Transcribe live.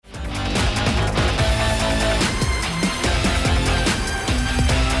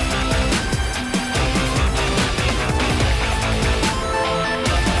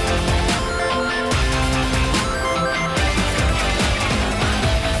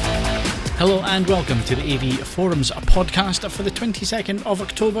Hello and welcome to the AV Forums podcast for the 22nd of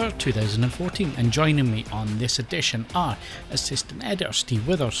October 2014, and joining me on this edition are Assistant Editor Steve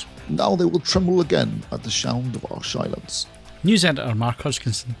Withers. Now they will tremble again at the sound of our silence. News Editor Mark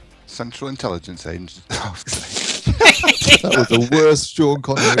Hodgkinson. Central Intelligence Agency. That was the worst Sean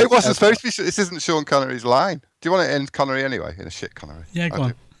Connery. It wasn't supposed to be. This isn't Sean Connery's line. Do you want it in Connery anyway? In a shit Connery? Yeah, go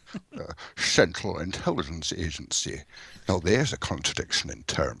on. Central Intelligence Agency. Now there's a contradiction in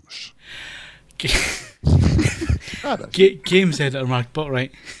terms. Games Editor Mark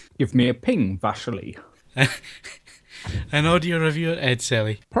Botwright. Give me a ping, Vasily. An audio reviewer Ed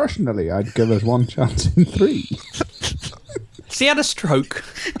Selly. Personally, I'd give us one chance in 3. Has he had a stroke?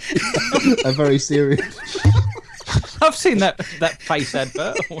 A very serious. I've seen that face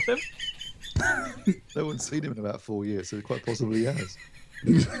advert or whatever. No one's seen him in about 4 years, so quite possibly he has.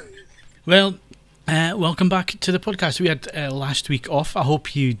 Well, welcome back to the podcast. We had last week off. I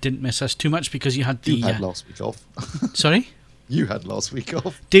hope you didn't miss us too much because you had the... You had last week off. Sorry? You had last week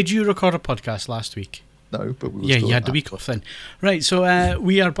off. Did you record a podcast last week? No, but we were Yeah, still you had the week off then. Right, so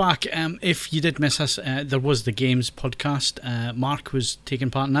we are back. If you did miss us, there was the Games podcast. Mark was taking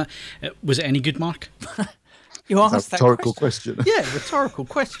part in that. Was it any good, Mark? You asked that rhetorical question. Yeah, rhetorical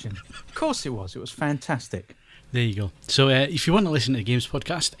question. Of course it was. It was fantastic. There you go. So if you want to listen to the Games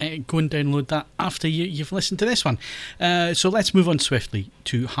podcast, go and download that after you've listened to this one. So let's move on swiftly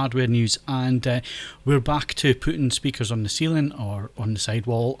to hardware news, and we're back to putting speakers on the ceiling or on the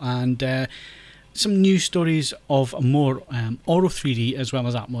sidewall, and some news stories of more Auro 3D as well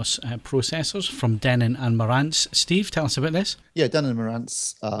as Atmos processors from Denon and Marantz. Steve, tell us about this. Yeah, Denon and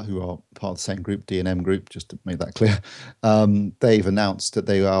Marantz, who are part of the same group, D&M Group, just to make that clear, they've announced that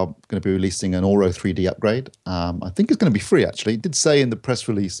they are going to be releasing an Auro 3D upgrade. I think it's going to be free, actually. It did say in the press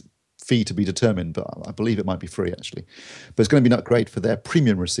release, fee to be determined, but I believe it might be free, actually. But it's going to be an upgrade for their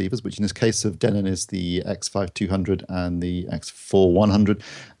premium receivers, which in this case of Denon is the X5200 and the X4100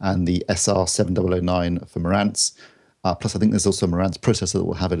 and the SR7009 for Marantz. Plus, I think there's also a Marantz processor that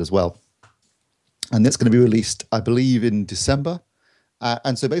will have it as well. And that's going to be released, I believe, in December.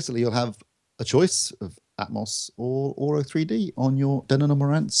 And so basically you'll have a choice of Atmos or Auro 3D on your Denon or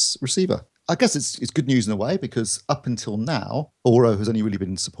Marantz receiver. I guess it's good news in a way, because up until now, Auro has only really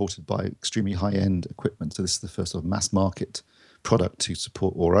been supported by extremely high-end equipment. So this is the first sort of mass-market product to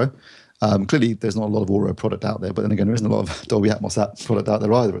support Auro. Clearly, there's not a lot of Auro product out there, but then again, there isn't a lot of Dolby Atmos product out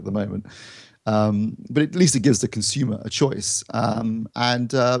there either at the moment. But at least it gives the consumer a choice. I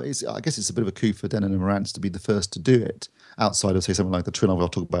guess it's a bit of a coup for Denon and Marantz to be the first to do it, outside of, say, something like the Trinnov I'll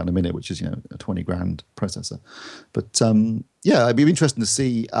talk about in a minute, which is, a 20 grand processor. But yeah, it'd be interesting to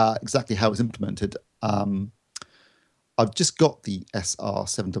see exactly how it's implemented. I've just got the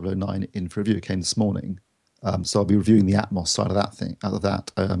SR7009 in for review. It came this morning. So I'll be reviewing the Atmos side of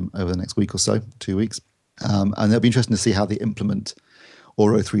that over the next week or so, 2 weeks. And it'll be interesting to see how they implement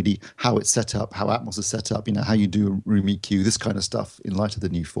Auro 3D, how it's set up, how Atmos is set up, how you do room EQ, this kind of stuff in light of the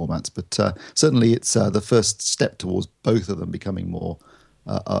new formats. But certainly it's the first step towards both of them becoming more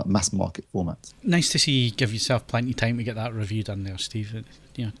mass market formats. Nice to see you give yourself plenty of time to get that review done there, Steve.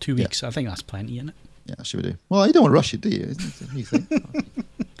 2 weeks, yeah. I think that's plenty, isn't it? Yeah, sure we do. Well, you don't want to rush it, do you? It's a new thing.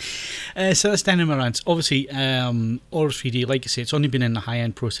 So that's Denon and Marantz. Obviously, Auro 3D, like I say, it's only been in the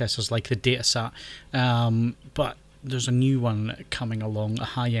high-end processors like the Datasat, but there's a new one coming along, a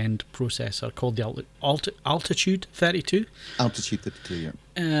high-end processor called the Altitude 32. Altitude 32,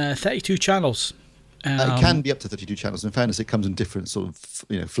 yeah. 32 channels. It can be up to 32 channels. In fairness, it comes in different sort of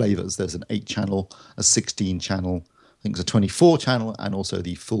flavours. There's an 8-channel, a 16-channel, I think it's a 24-channel, and also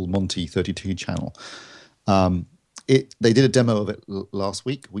the full Monty 32-channel. They did a demo of it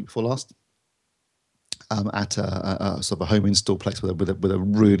week before last, at a sort of a home install place with a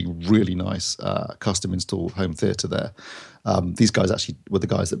really, really nice custom install home theatre there. These guys actually were the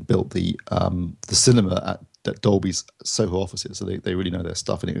guys that built the cinema at Dolby's Soho offices, so they really know their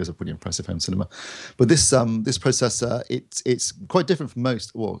stuff, and it was a pretty impressive home cinema. But this processor, it's quite different from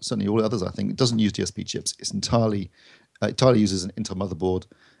most, well, certainly all the others. I think it doesn't use DSP chips. It's entirely uses an Intel motherboard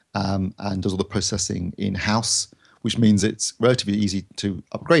and does all the processing in house, which means it's relatively easy to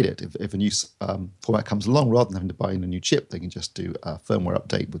upgrade it. If a new format comes along, rather than having to buy in a new chip, they can just do a firmware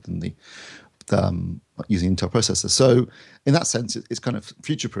update within the using Intel processor. So in that sense, it's kind of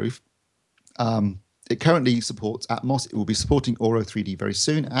future-proof. It currently supports Atmos. It will be supporting Auro 3D very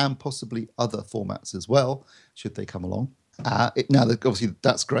soon, and possibly other formats as well, should they come along. Now, obviously,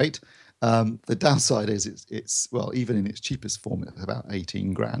 that's great. The downside is it's even in its cheapest form, it's about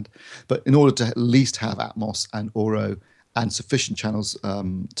 18 grand. But in order to at least have Atmos and Auro and sufficient channels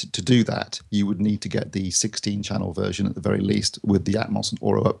to do that, you would need to get the 16-channel version at the very least with the Atmos and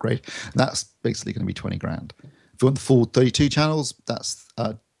Auro upgrade. And that's basically going to be 20 grand. If you want the full 32 channels, that's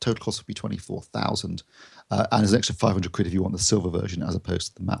total cost would be 24,000. And there's an extra 500 quid if you want the silver version as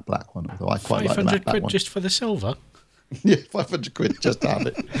opposed to the matte black one. Although I quite like the matte black one. 500 quid just for the silver? Yeah, 500 quid just to have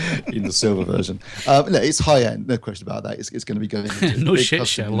it in the silver version. No, it's high end, no question about that. It's going to be going into no shit,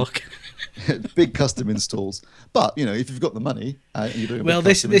 Sherlock. Big custom installs. But if you've got the money, and you're doing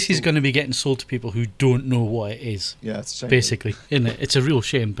this is going to be getting sold to people who don't know what it is. Yeah, it's a shame. Basically, isn't it? It's a real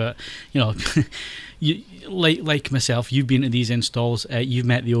shame. But you like myself, you've been to these installs. You've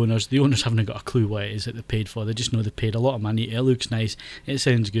met the owners. The owners haven't got a clue what it is that they paid for. They just know they paid a lot of money. It looks nice. It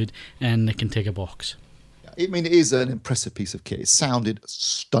sounds good, and they can take a box. I mean, it is an impressive piece of kit. It sounded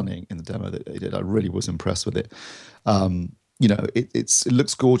stunning in the demo that they did. I really was impressed with it. It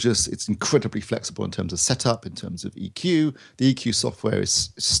looks gorgeous. It's incredibly flexible in terms of setup, in terms of EQ. The EQ software is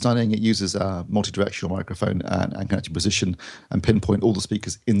stunning. It uses a multi-directional microphone and can actually position and pinpoint all the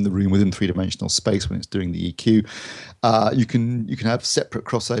speakers in the room within three-dimensional space when it's doing the EQ. You can have separate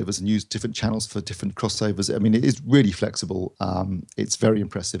crossovers and use different channels for different crossovers. I mean, it is really flexible. It's very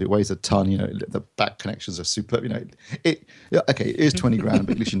impressive. It weighs a ton. The back connections are superb. It is 20 grand,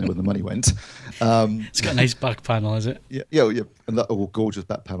 but at least you know where the money went. It's got a nice back panel, is it? Yeah, and that gorgeous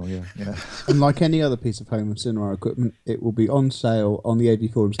back panel, yeah. And like any other piece of home and cinema equipment, it will be on sale on the AV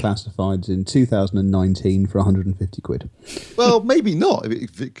Forums Classifieds in 2019 for 150 quid. Well, maybe not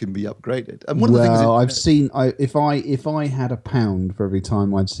if it can be upgraded. And I've seen if I had £1 for every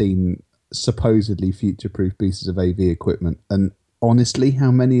time I'd seen supposedly future-proof pieces of AV equipment, and honestly,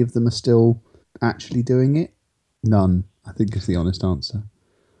 how many of them are still actually doing it? None, I think is the honest answer.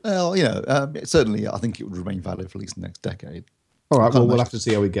 Well, certainly I think it would remain valid for at least the next decade. All right, well, we'll have to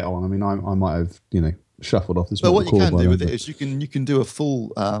see how we get on. I mean, I might have, shuffled off this. Well, what you can do with it is you can do a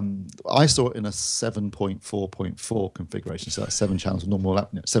full. I saw it in a 7.4.4 configuration, so that's 7 channels,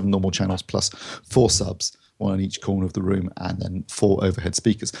 seven normal channels plus 4 subs, 1 on each corner of the room, and then 4 overhead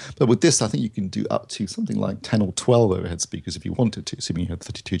speakers. But with this, I think you can do up to something like 10 or 12 overhead speakers if you wanted to, assuming you had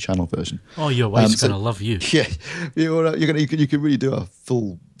the 32-channel version. Oh, your wife's going to love you. Yeah, you can really do a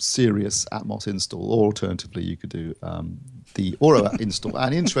full serious Atmos install, or alternatively, you could do the Auro install.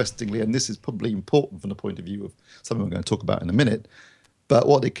 And interestingly, and this is probably important from the point of view of something we're going to talk about in a minute, but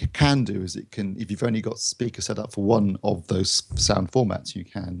what it can do is it can, if you've only got speakers set up for one of those sound formats, you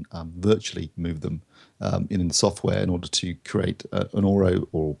can virtually move them in the software in order to create an Auro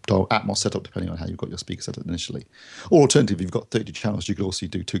or Atmos setup, depending on how you've got your speaker set up initially. Or alternatively, if you've got 30 channels, you could also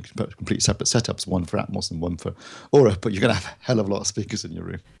do 2 complete separate setups, one for Atmos and one for Auro, but you're going to have a hell of a lot of speakers in your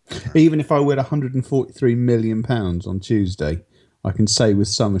room. Even if I win £143 million on Tuesday, I can say with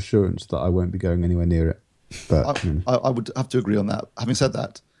some assurance that I won't be going anywhere near it. But I would have to agree on that. Having said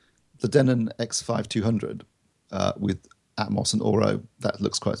that, the Denon X5200 with Atmos and Auro, that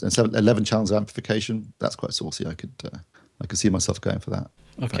looks quite. And 11 channels of amplification, that's quite saucy. I could see myself going for that.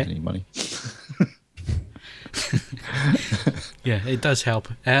 Okay. If I had any money. Yeah, it does help.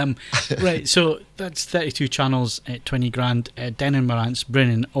 Right, so that's 32 channels at 20 grand. Denon Marantz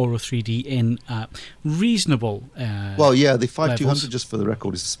bringing Auro 3D in at reasonable. Well, yeah, the 5200 levels. just for the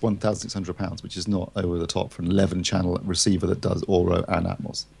record is £1,600, which is not over the top for an 11 channel receiver that does Auro and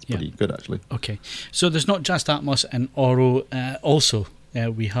Atmos. It's pretty good, actually. Okay, so there's not just Atmos and Auro. Also,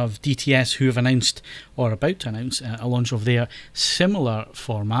 we have DTS who have announced or about to announce a launch of their similar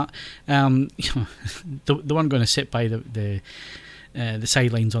format. They weren't going to sit by the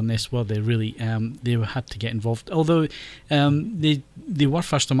sidelines on this, were they? Really, they had to get involved. Although they were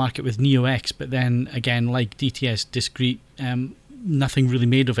first to market with Neo X, but then again, like DTS Discrete, nothing really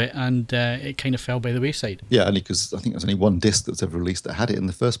made of it, and it kind of fell by the wayside. Yeah, only because I think there's only one disc that was ever released that had it in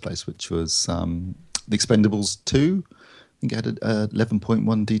the first place, which was The Expendables 2. I think it had an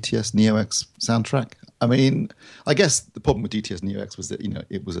 11.1 DTS Neo X soundtrack. I mean, I guess the problem with DTS Neo X was that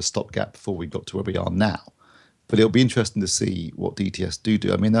it was a stopgap before we got to where we are now. But it'll be interesting to see what DTS do.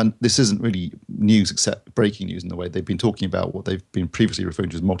 I mean, this isn't really news except breaking news in the way they've been talking about what they've been previously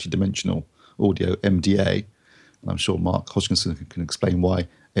referring to as multi-dimensional audio, MDA. And I'm sure Mark Hodgkinson can explain why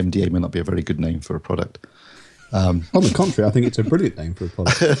MDA may not be a very good name for a product. On the contrary, I think it's a brilliant name for a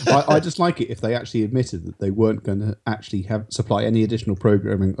product. I just like it if they actually admitted that they weren't going to actually supply any additional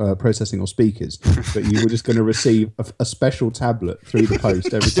programming, processing or speakers, but you were just going to receive a special tablet through the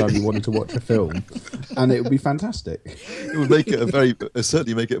post every time you wanted to watch a film, and it would be fantastic. It would make it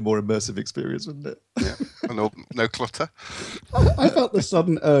certainly make it a more immersive experience, wouldn't it? Yeah, and no clutter. I felt the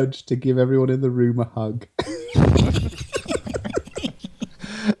sudden urge to give everyone in the room a hug.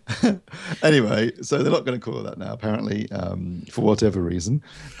 Anyway, so they're not going to call it that now, apparently, for whatever reason.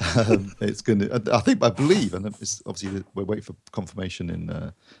 It's going to, I believe, and it's obviously we're waiting for confirmation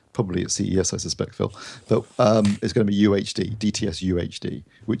in probably at CES, I suspect, Phil, but it's going to be UHD, DTS UHD,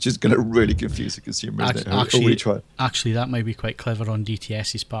 which is going to really confuse the consumer. Actually, that might be quite clever on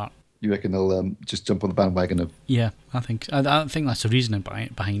DTS's part. You reckon they'll just jump on the bandwagon of? Yeah, I think that's the reasoning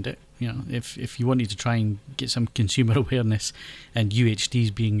behind it. You know, if you wanted to try and get some consumer awareness, and UHD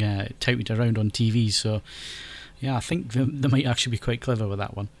is being touted around on TV, so yeah, I think they might actually be quite clever with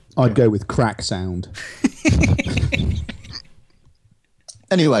that one. I'd go with crack sound.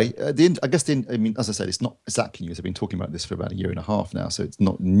 Anyway, I mean, as I said, it's not exactly news. I've been talking about this for about a year and a half now, so it's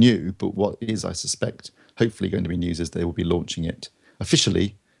not new. But what is, I suspect, hopefully going to be news is they will be launching it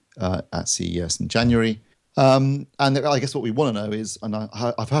officially at CES in January. And I guess what we want to know is, and I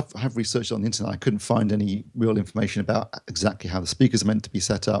have researched on the internet, I couldn't find any real information about exactly how the speakers are meant to be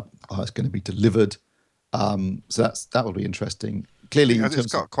set up, how it's going to be delivered. So that will be interesting. Clearly, it's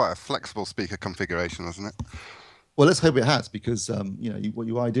got quite a flexible speaker configuration, hasn't it? Well, let's hope it has, because what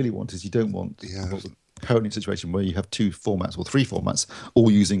you ideally want is you don't want the current situation where you have 2 formats or 3 formats all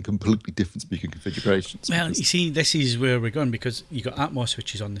using completely different speaker configurations. Well, you see, this is where we're going, because you got Atmos,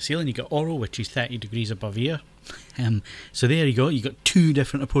 which is on the ceiling, you got Oro, which is 30 degrees above ear. So there you go. You got 2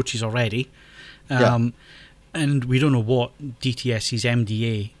 different approaches already. And we don't know what DTS's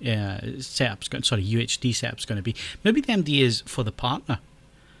MDA UHD setup's going to be. Maybe the MDA is for the partner.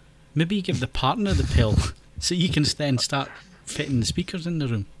 Maybe you give the partner the pill so you can then start fitting the speakers in the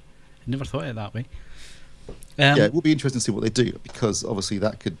room. I never thought of it that way. It will be interesting to see what they do, because obviously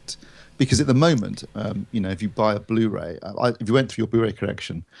because at the moment, if you buy a Blu-ray, if you went through your Blu-ray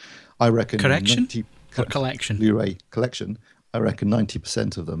collection, I reckon collection Blu-ray collection, I reckon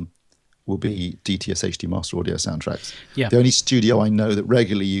 90% of them will be DTS HD Master Audio soundtracks. Yeah. The only studio I know that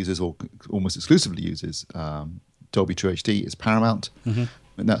regularly uses or almost exclusively uses Dolby True HD is Paramount, and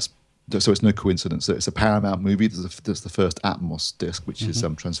so it's no coincidence that it's a Paramount movie. There's the first Atmos disc, which is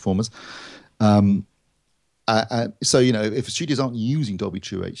Transformers. So, if studios aren't using Dolby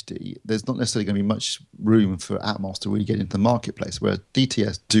True HD, there's not necessarily going to be much room for Atmos to really get into the marketplace, whereas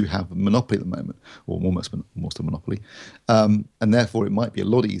DTS do have a monopoly at the moment, or almost a monopoly. And therefore, it might be a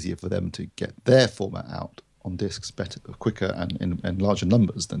lot easier for them to get their format out on discs quicker and in larger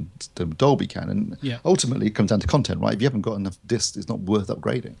numbers than Dolby can. And ultimately, it comes down to content, right? If you haven't got enough discs, it's not worth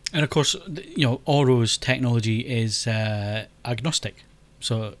upgrading. And of course, Oro's technology is agnostic.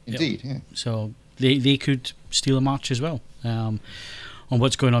 So Indeed, So they could steal a march as well on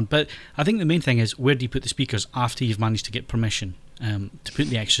what's going on. But I think the main thing is, where do you put the speakers after you've managed to get permission to put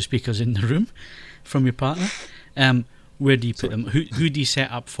the extra speakers in the room from your partner? Where do you put them? Who do you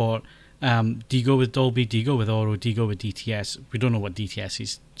set up for? Do you go with Dolby? Do you go with Oro? Do you go with DTS? We don't know what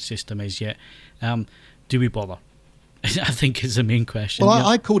DTS's system is yet. Do we bother? I think is the main question. Well,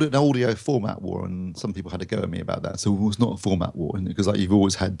 I called it an audio format war, and some people had a go at me about that. So it was not a format war, because you've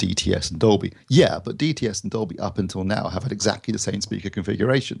always had DTS and Dolby. Yeah, but DTS and Dolby up until now have had exactly the same speaker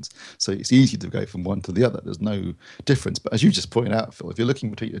configurations. So it's easy to go from one to the other. There's no difference. But as you just pointed out, Phil, if you're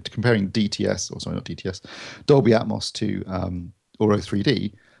comparing Dolby Atmos to Oro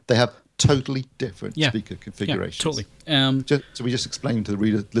 3D, they have totally different speaker configurations. Yeah, totally. So we just explain to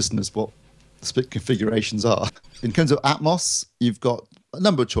the listeners what the split configurations are. In terms of Atmos, you've got a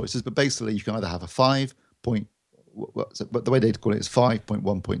number of choices, but basically you can either have a 5 point, but the way they call it is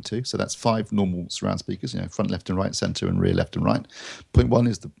 5.1.2. So that's 5 normal surround speakers, front, left, and right, center, and rear, left, and right. 0.1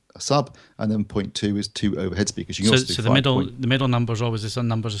 is a sub, and then 0.2 is 2 overhead speakers. You can also do the middle number is always the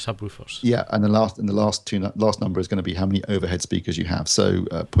numbers of subwoofers. Yeah, and the last number is going to be how many overhead speakers you have. So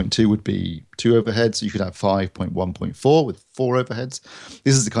 0.2 would be 2 overheads. You could have 5.1.4 with 4 overheads.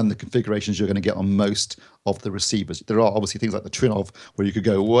 This is the kind of configurations you're going to get on most of the receivers. There are obviously things like the Trinnov where you could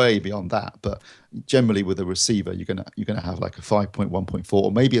go way beyond that, but generally with a receiver you're going to have like a 5.1.4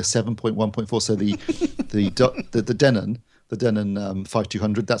 or maybe a 7.1.4. So the Denon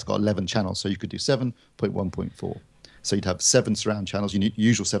 5200, that's got 11 channels, so you could do 7.1.4. So you'd have 7 surround channels,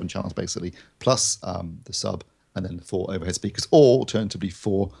 usual 7 channels basically, plus the sub, and then 4 overhead speakers, or alternatively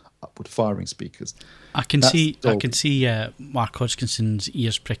 4 upward firing speakers. I can see Mark Hodgkinson's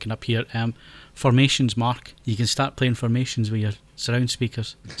ears pricking up here. Formations, Mark. You can start playing formations with your surround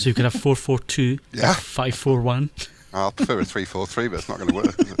speakers. So you could have 4-4-2, 5-4-1. I'll prefer a 3-4-3, but it's not going to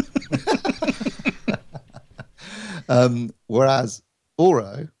work, is it? Whereas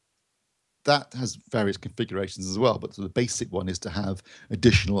Oro, that has various configurations as well, but the basic one is to have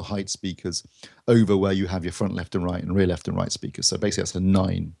additional height speakers over where you have your front left and right and rear left and right speakers. So basically that's a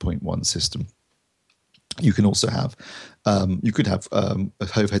 9.1 system. You can also have, you could have a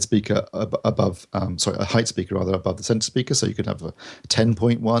overhead speaker above, a height speaker rather above the center speaker. So you could have a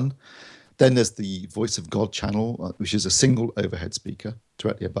 10.1. Then there's the Voice of God channel, which is a single overhead speaker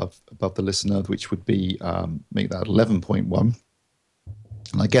directly above the listener, which would be make that 11.1.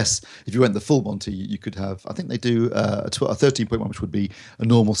 And I guess if you went the full Monty, you could have, I think they do a 13.1, which would be a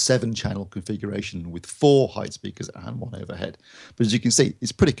normal 7-channel configuration with 4 height speakers and 1 overhead. But as you can see,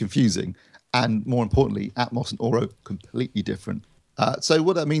 it's pretty confusing. And more importantly, Atmos and Auro completely different. So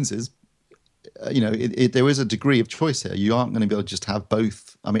what that means is, there is a degree of choice here. You aren't going to be able to just have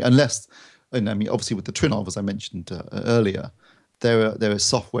both. I mean, obviously with the Trinnov, as I mentioned earlier, there is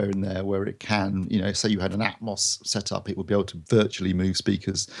software in there where it can, say you had an Atmos setup, it would be able to virtually move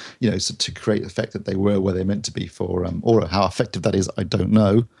speakers, so to create the effect that they were where they're meant to be for Auro. How effective that is, I don't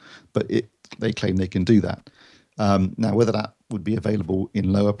know, but they claim they can do that. Now, whether that would be available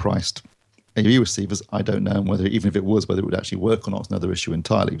in lower priced AV receivers, I don't know, and whether even if it was, whether it would actually work or not is another issue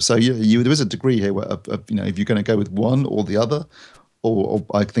entirely. So there is a degree here where, if you're going to go with one or the other, or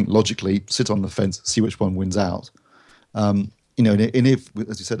I think logically sit on the fence, see which one wins out. And if,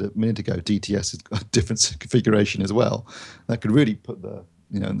 as you said a minute ago, DTS has got a different configuration as well, that could really put the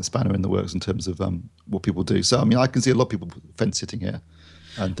the spanner in the works in terms of what people do. So I can see a lot of people fence sitting here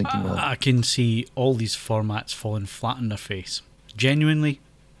and thinking, I can see all these formats falling flat on their face. Genuinely,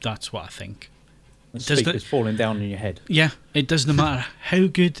 that's what I think. The speakers falling down on your head. Yeah, it doesn't matter how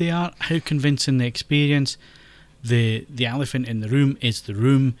good they are, how convincing the experience. The elephant in the room is the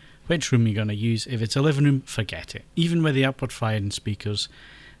room. Which room you're going to use? If it's a living room, forget it. Even with the upward firing speakers,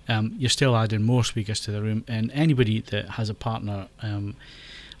 you're still adding more speakers to the room. And anybody that has a partner,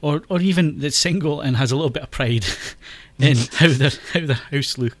 or even that's single and has a little bit of pride in how their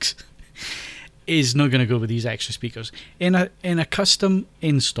house looks, is not going to go with these extra speakers. In a custom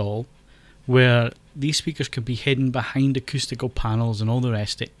install, where these speakers can be hidden behind acoustical panels and all the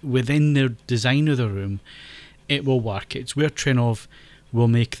rest, within their design of the room, it will work. It's where Trinnov will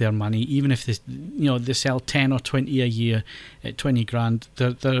make their money, even if they sell 10 or 20 a year at 20 grand.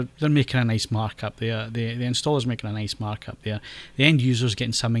 They're making a nice markup there. The installer's making a nice markup there. The end user's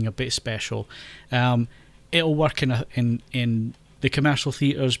getting something a bit special. It'll work in the commercial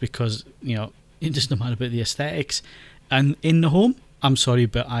theatres because it doesn't matter about the aesthetics. And in the home, I'm sorry,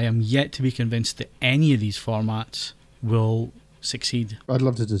 but I am yet to be convinced that any of these formats will succeed. I'd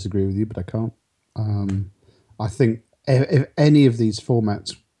love to disagree with you, but I can't. I think if any of these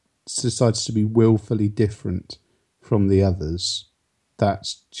formats decides to be willfully different from the others,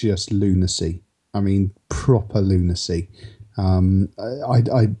 that's just lunacy. I mean, proper lunacy. I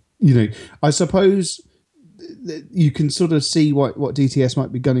suppose you can sort of see what DTS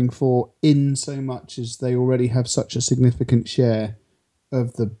might be gunning for, in so much as they already have such a significant share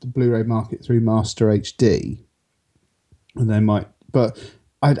of the Blu-ray market through Master HD, and they might. But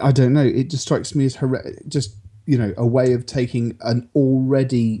I don't know. It just strikes me as a way of taking an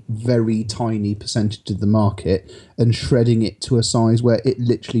already very tiny percentage of the market and shredding it to a size where it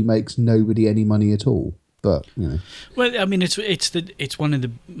literally makes nobody any money at all. But well, I mean, it's one of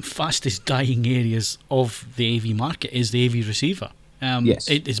the fastest dying areas of the AV market is the AV receiver. Yes,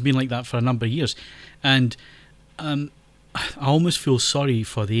 it's been like that for a number of years, and I almost feel sorry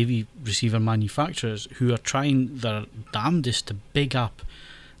for the AV receiver manufacturers who are trying their damnedest to big up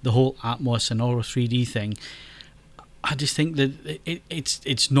the whole Atmos and Auro 3D thing. I just think that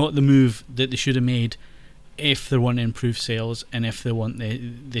it's not the move that they should have made if they want to improve sales and if they want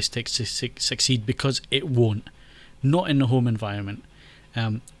this to succeed, because it won't. Not in the home environment.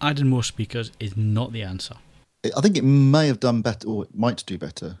 Adding more speakers is not the answer. I think it may have done better, or it might do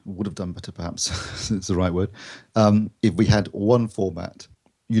better, would have done better perhaps, it's the right word, if we had one format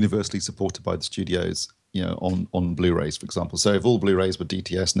universally supported by the studios, on Blu-rays, for example. So if all Blu-rays were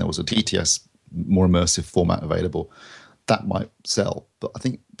DTS and there was a DTS more immersive format available, that might sell. But I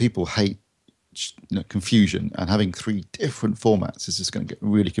think people hate confusion, and having 3 different formats is just going to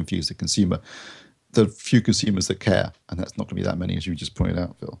really confuse the consumer. The few consumers that care, and that's not going to be that many, as you just pointed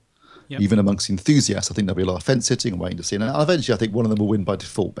out, Phil. Yep. Even amongst enthusiasts, I think there'll be a lot of fence sitting and waiting to see. And eventually, I think one of them will win by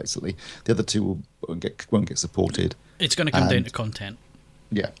default. Basically, the other 2 won't get supported. It's going to come down to content.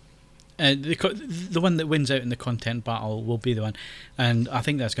 Yeah. The one that wins out in the content battle will be the one, and I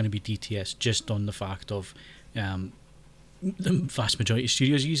think that's going to be DTS, just on the fact of the vast majority of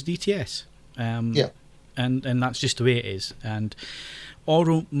studios use DTS. And that's just the way it is. And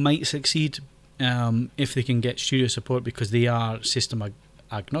Auro might succeed if they can get studio support, because they are system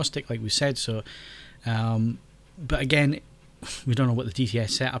agnostic, like we said. So, but again, we don't know what the DTS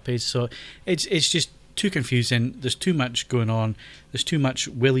setup is. So it's just too confusing. There's too much going on. There's too much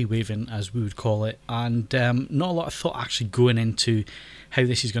willy waving, as we would call it, and not a lot of thought actually going into how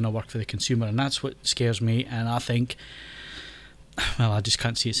this is going to work for the consumer, and that's what scares me. And I think, well, I just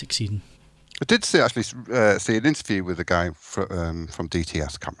can't see it succeeding. I did see see an interview with a guy from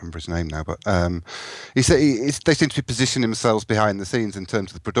DTS. I can't remember his name now, but he said they seem to be positioning themselves behind the scenes in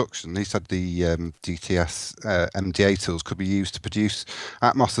terms of the production. He said the DTS MDA tools could be used to produce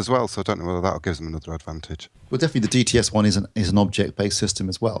Atmos as well. So I don't know whether that'll give them another advantage. Well, definitely the DTS one is an object-based system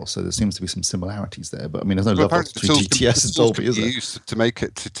as well, so there seems to be some similarities there. But I mean, there's no love lost between DTS and Dolby, is there? Used to make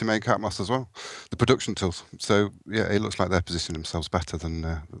it to make Atmos as well, the production tools. So yeah, it looks like they're positioning themselves better than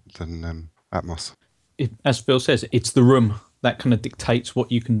Atmos. As Phil says, it's the room that kind of dictates what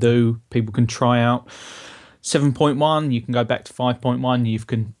you can do. People can try out 7.1. You can go back to 5.1. You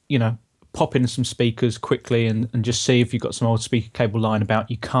can pop in some speakers quickly and just see if you've got some old speaker cable lying about.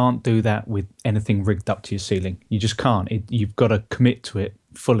 You can't do that with anything rigged up to your ceiling. You just can't. You've got to commit to it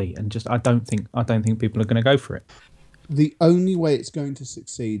fully. And just I don't think people are going to go for it. The only way it's going to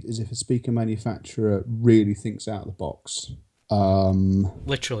succeed is if a speaker manufacturer really thinks out of the box.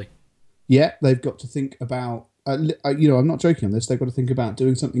 Literally. Yeah, they've got to think about, I'm not joking on this, they've got to think about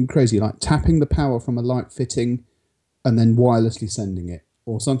doing something crazy, like tapping the power from a light fitting and then wirelessly sending it,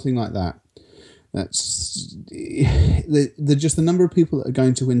 or something like that. That's just the number of people that are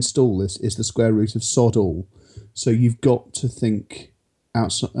going to install this is the square root of sod all. So you've got to think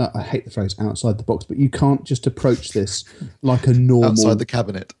outside, I hate the phrase outside the box, but you can't just approach this like a normal... Outside the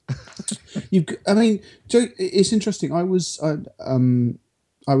cabinet. It's interesting.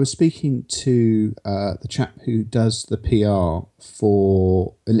 I was speaking to the chap who does the PR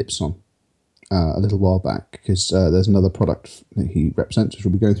for Ellipson a little while back, because there's another product that he represents which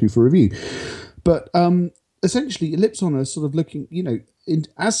we'll be going through for review. But essentially, Ellipson are sort of looking,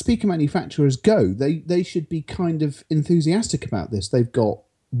 as speaker manufacturers go, they should be kind of enthusiastic about this. They've got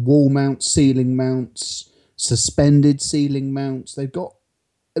wall mounts, ceiling mounts, suspended ceiling mounts.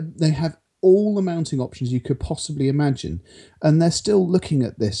 They have all the mounting options you could possibly imagine, and they're still looking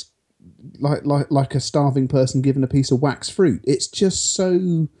at this like a starving person given a piece of wax fruit. It's just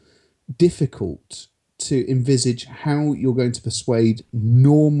so difficult to envisage how you're going to persuade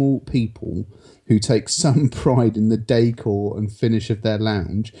normal people who take some pride in the decor and finish of their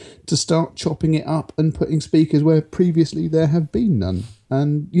lounge to start chopping it up and putting speakers where previously there have been none.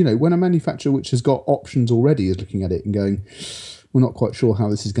 And when a manufacturer which has got options already is looking at it and going, we're not quite sure how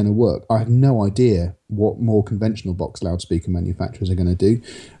this is going to work. I have no idea what more conventional box loudspeaker manufacturers are going to do.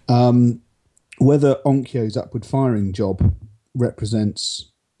 Whether Onkyo's upward firing job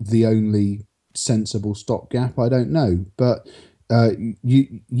represents the only sensible stopgap, I don't know. But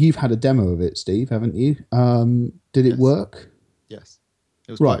you've had a demo of it, Steve, haven't you? Did it work? Yes.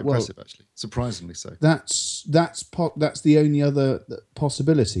 It was quite impressive, actually. Surprisingly so. That's the only other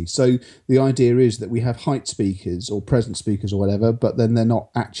possibility. So the idea is that we have height speakers or presence speakers or whatever, but then they're not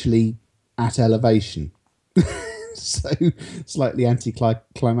actually at elevation. So slightly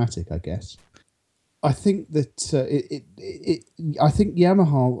anticlimactic, I guess. I think that I think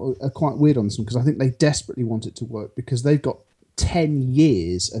Yamaha are quite weird on this one, because I think they desperately want it to work because they've got 10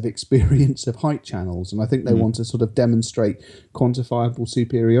 years of experience of height channels, and I think they want to sort of demonstrate quantifiable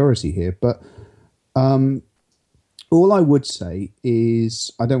superiority here. But all I would say is,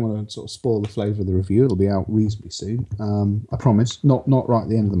 I don't want to sort of spoil the flavour of the review. It'll be out reasonably soon. I promise. Not right at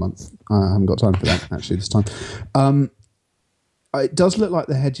the end of the month. I haven't got time for that actually this time. It does look like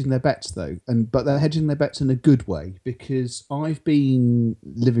they're hedging their bets, though, but they're hedging their bets in a good way, because I've been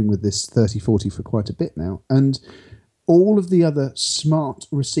living with this 3040 for quite a bit now, and all of the other smart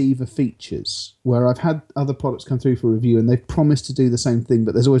receiver features, where I've had other products come through for review and they've promised to do the same thing,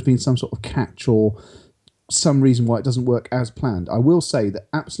 but there's always been some sort of catch or some reason why it doesn't work as planned. I will say that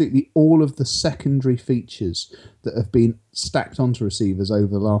absolutely all of the secondary features that have been stacked onto receivers over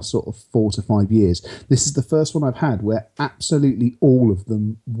the last sort of 4 to 5 years, this is the first one I've had where absolutely all of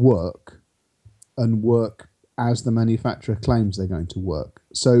them work, and work as the manufacturer claims they're going to work.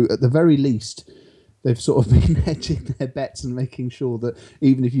 So at the very least, they've sort of been hedging their bets and making sure that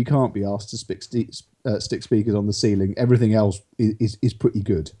even if you can't be asked to stick speakers on the ceiling, everything else is pretty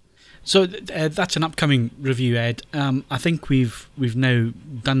good. So that's an upcoming review, Ed. I think we've now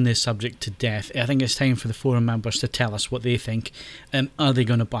done this subject to death. I think it's time for the forum members to tell us what they think. Are they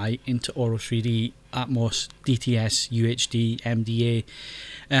going to buy into Auro 3D, Atmos, DTS, UHD,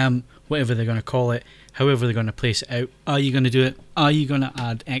 MDA, whatever they're going to call it, however they're going to place it out? Are you going to do it? Are you going to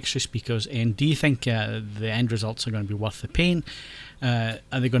add extra speakers in? Do you think the end results are going to be worth the pain? Are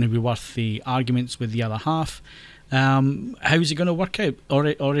they going to be worth the arguments with the other half? How is it going to work out,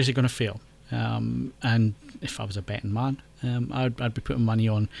 or is it going to fail? And if I was a betting man, I'd be putting money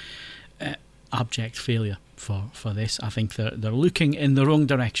on abject failure for this. I think they're looking in the wrong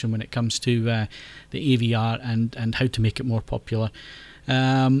direction when it comes to the AVR and how to make it more popular.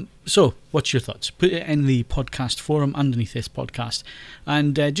 So what's your thoughts? Put it in the podcast forum underneath this podcast.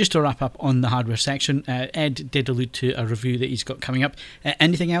 And just to wrap up on the hardware section, Ed did allude to a review that he's got coming up.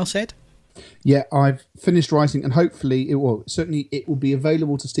 Anything else, Ed? Yeah, I've finished writing, and hopefully it will be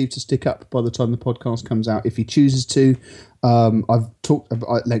available to Steve to stick up by the time the podcast comes out if he chooses to. I've talked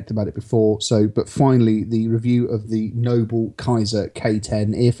at length about it before, but finally the review of the Noble Kaiser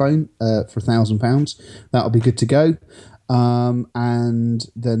K10 earphone for £1,000. That'll be good to go. And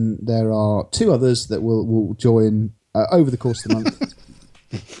then there are two others that will join over the course of the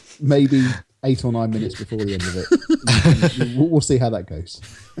month, maybe 8 or 9 minutes before the end of it. We'll see how that goes.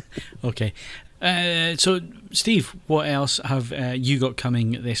 Okay. So, Steve, what else have you got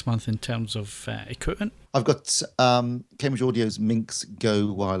coming this month in terms of equipment? I've got Cambridge Audio's Minx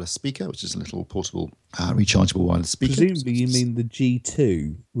Go wireless speaker, which is a little portable, rechargeable wireless speaker. Presumably you mean the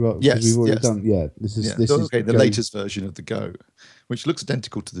G2, right? Yes, we've already yes. done. Yeah, this is the Go. latest version of the Go, which looks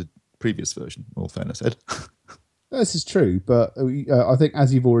identical to the previous version. All fairness, Ed. This is true, but I think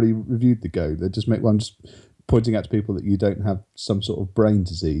as you've already reviewed the Go, that just make one just pointing out to people that you don't have some sort of brain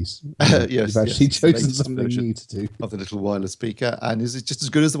disease. Yes, you've actually yes, the chosen latest something version new to do. of the little wireless speaker, and is it just as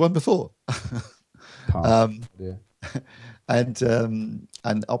good as the one before? Yeah. And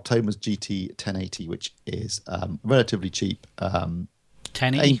Optoma's GT 1080, which is relatively cheap.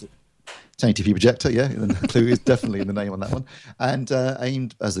 1080? 1080p projector, yeah. The clue is definitely in the name on that one, and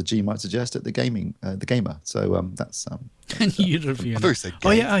aimed, as the G might suggest, at the gamer. So that's. You review. Oh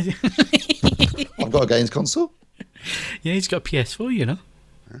yeah, I've got a games console. Yeah, he's got a PS4. You know.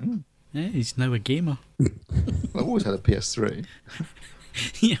 Yeah, he's now a gamer. I've always had a PS3.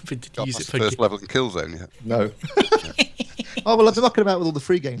 Yeah, but did you Got use past it the for first level in Killzone yet? No. Oh well, I've been mucking about with all the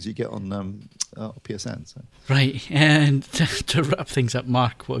free games you get on PSN. So. Right, and to wrap things up,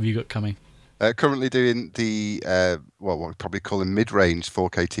 Mark, what have you got coming? Currently doing the what we probably call a mid-range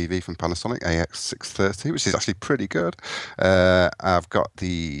 4K TV from Panasonic AX630, which is actually pretty good. I've got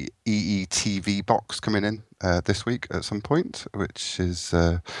the EE-TV box coming in this week at some point, which is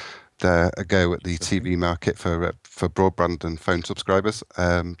a go at the TV market for broadband and phone subscribers.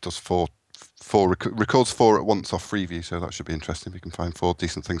 Does records 4 at once off Freeview, so that should be interesting. We can find 4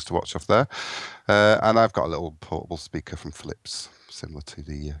 decent things to watch off there. And I've got a little portable speaker from Philips, similar to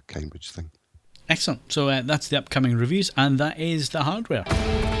the Cambridge thing. Excellent. So that's the upcoming reviews, and that is the hardware.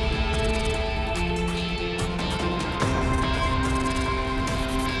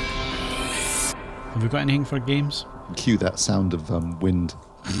 Have we got anything for games? Cue that sound of wind.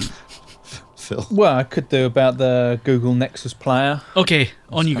 Phil. Well, I could do about the Google Nexus player. Okay,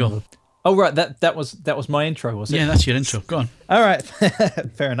 on you go. Oh right, that was my intro, was it? Yeah, that's your intro. Go on. All right,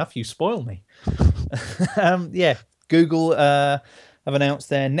 fair enough. You spoil me. Yeah, Google have announced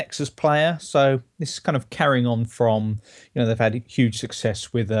their Nexus player. So this is kind of carrying on from, they've had huge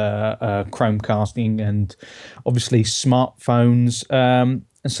success with Chromecasting and obviously smartphones.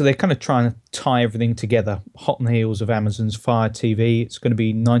 And so they're kind of trying to tie everything together. Hot on the heels of Amazon's Fire TV. It's going to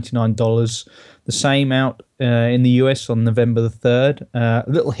be $99. The same out in the US on November the 3rd. A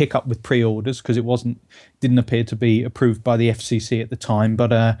little hiccup with pre-orders because it didn't appear to be approved by the FCC at the time,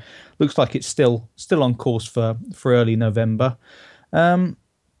 but looks like it's still on course for early November.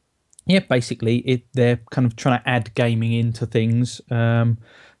 Yeah, basically they're kind of trying to add gaming into things.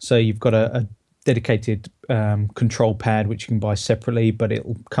 So you've got a dedicated control pad which you can buy separately, but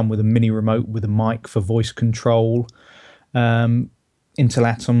it'll come with a mini remote with a mic for voice control. Intel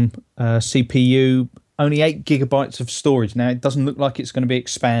Atom CPU, only 8 gigabytes of storage. Now it doesn't look like it's going to be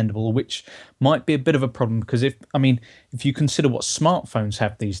expandable, which might be a bit of a problem because if you consider what smartphones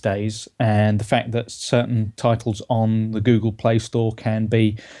have these days and the fact that certain titles on the Google Play Store can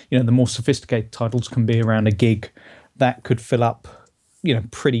be, the more sophisticated titles can be around a gig, that could fill up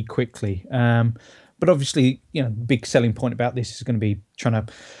pretty quickly. But obviously, the big selling point about this is going to be trying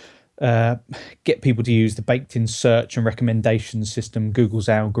to get people to use the baked-in search and recommendation system, Google's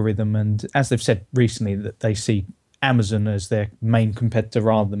algorithm. And as they've said recently, that they see Amazon as their main competitor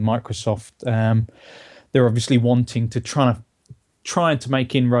rather than Microsoft. They're obviously wanting to trying to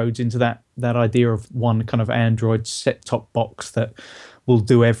make inroads into that idea of one kind of Android set-top box that will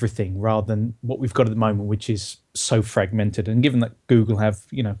do everything rather than what we've got at the moment, which is so fragmented. And given that Google have,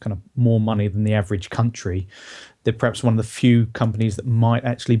 kind of more money than the average country, they're perhaps one of the few companies that might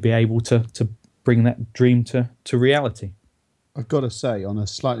actually be able to bring that dream to reality. I've got to say, on a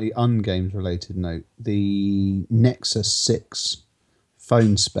slightly ungames related note, the Nexus 6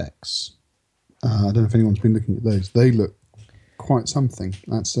 phone specs I don't know if anyone's been looking at those. They look quite something.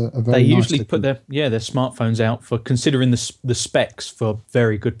 That's a very They nice usually looking... put their smartphones out for considering the specs for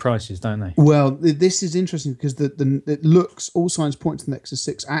very good prices, don't they? Well, this is interesting because it looks, all signs point to the Nexus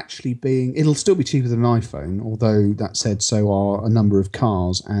 6 actually being, it'll still be cheaper than an iPhone, although that said, so are a number of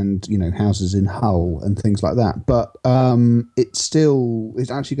cars and, you know, houses in Hull and things like that. But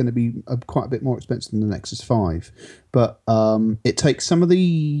it's actually going to be quite a bit more expensive than the Nexus 5. But it takes some of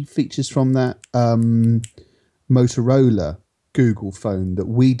the features from that Motorola Google phone that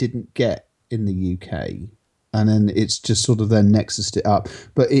we didn't get in the UK, and then it's just sort of then Nexused it up.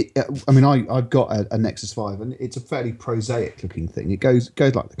 But I've got a Nexus 5, and it's a fairly prosaic looking thing. It goes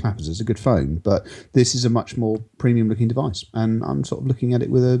like the clappers. It's a good phone, but this is a much more premium looking device, and I'm sort of looking at it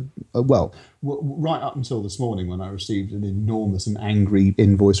with right up until this morning when I received an enormous and angry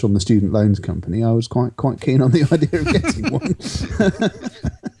invoice from the student loans company, I was quite keen on the idea of getting one.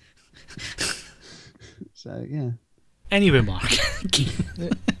 So yeah. Anyway, Mark.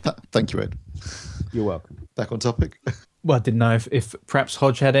 Thank you, Ed. You're welcome. Back on topic. Well, I didn't know if perhaps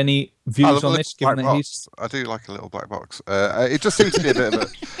Hodge had any views on this, given that he's... I do like a little black box. It just seems to be a bit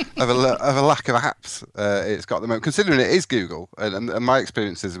of a lack of apps it's got at the moment, considering it is Google. And my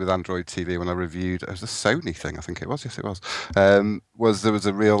experiences with Android TV when I reviewed, it was a Sony thing, I think it was. Yes, it was. There was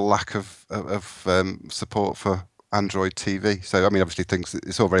a real lack of support for Android TV. So, I mean, obviously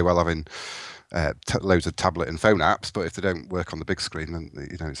it's all very well having loads of tablet and phone apps, but if they don't work on the big screen, then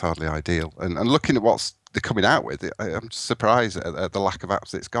it's hardly ideal. And looking at what's they're coming out with, I'm surprised at the lack of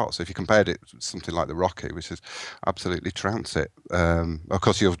apps it's got. So if you compared it to something like the Rocky, which is absolutely trounce it. Of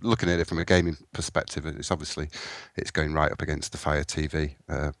course, you're looking at it from a gaming perspective. It's going right up against the Fire TV.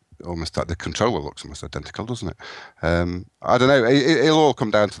 Almost like the controller looks almost identical, doesn't it? I don't know. It'll all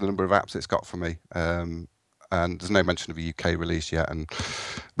come down to the number of apps it's got for me. And there's no mention of a UK release yet, and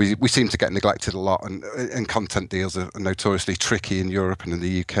we seem to get neglected a lot, and content deals are notoriously tricky in Europe and in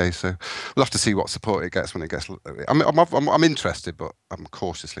the UK. So we'll have to see what support it gets when it gets. I'm interested, but I'm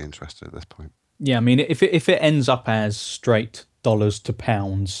cautiously interested at this point. Yeah, I mean, if it ends up as straight dollars to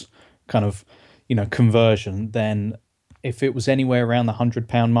pounds kind of conversion, then if it was anywhere around the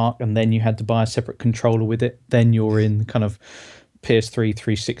 £100 mark, and then you had to buy a separate controller with it, then you're in kind of PS3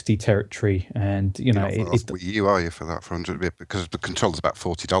 360 territory, and you are you for that for 100, because the controller's about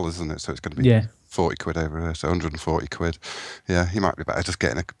 $40, isn't it? So it's going to be 40 quid over there, so 140 quid. Yeah, you might be better just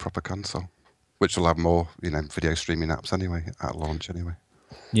getting a proper console, which will have more video streaming apps anyway at launch anyway.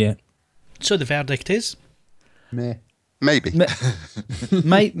 Yeah. So the verdict is meh. Maybe.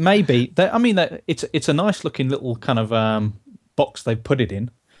 Maybe. It's a nice looking little kind of box they've put it in.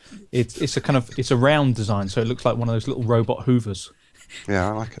 It's a round design, so it looks like one of those little robot hoovers. Yeah,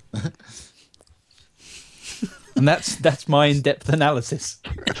 I like it. And that's my in-depth analysis.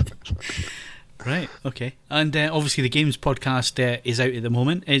 Right, okay. And obviously the Games podcast is out at the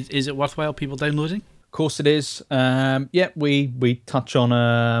moment. Is it worthwhile people downloading? Of course it is. We touch on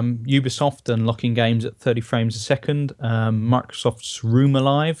Ubisoft and locking games at 30 frames a second, Microsoft's Room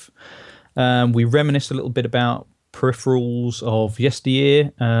Alive. We reminisce a little bit about peripherals of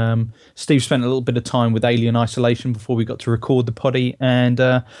yesteryear. Steve spent a little bit of time with Alien Isolation before we got to record the poddy, and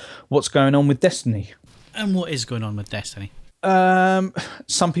what's going on with Destiny. And what is going on with Destiny?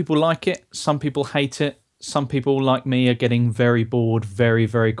 Some people like it, some people hate it. Some people, like me, are getting very bored very,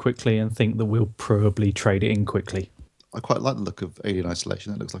 very quickly and think that we'll probably trade it in quickly. I quite like the look of Alien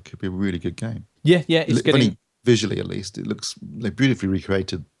Isolation. It looks like it could be a really good game. Yeah, it's getting... Visually, at least, it looks... They beautifully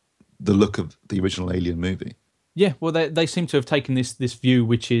recreated the look of the original Alien movie. Yeah, well, they seem to have taken this view,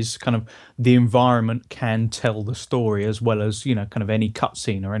 which is kind of the environment can tell the story as well as kind of any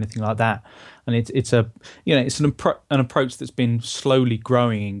cutscene or anything like that, and it's an approach that's been slowly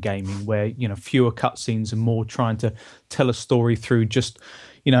growing in gaming, where fewer cutscenes and more trying to tell a story through just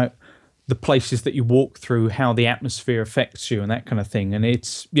the places that you walk through, how the atmosphere affects you, and that kind of thing. And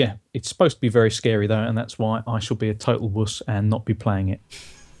it's supposed to be very scary though, and that's why I shall be a total wuss and not be playing it.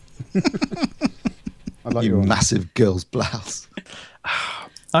 Like you massive girl's blouse.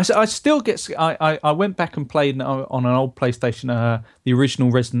 I still get. I went back and played on an old PlayStation the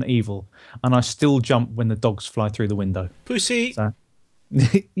original Resident Evil, and I still jump when the dogs fly through the window. Pussy. So,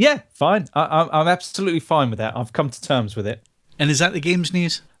 yeah, fine. I'm absolutely fine with that. I've come to terms with it. And is that the games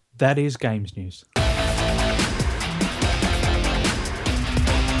news? That is games news.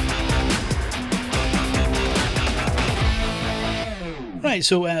 Right,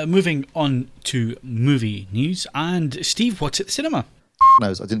 so moving on to movie news. And Steve, what's at the cinema?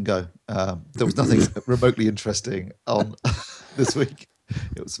 knows, I didn't go. There was nothing remotely interesting on this week.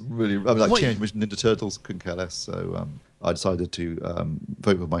 It was really, I mean, like Teenage Mutant Ninja Turtles, couldn't care less. So I decided to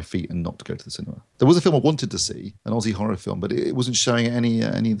vote with my feet and not to go to the cinema. There was a film I wanted to see, an Aussie horror film, but it wasn't showing at any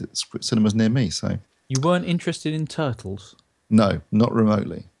of the cinemas near me. So You weren't interested in Turtles? no, not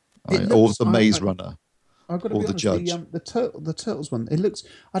remotely. Or the Maze Runner. I've got to Or be the honest, Judge. the Turtles one, it looks,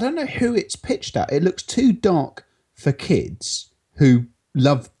 I don't know who it's pitched at. It looks too dark for kids who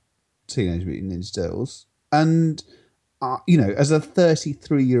love Teenage Mutant Ninja Turtles. And, as a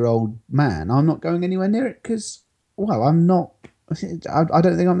 33-year-old man, I'm not going anywhere near it because, well, I'm not, I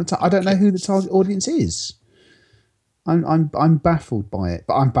don't think I'm I don't know who the target audience is. I'm baffled by it,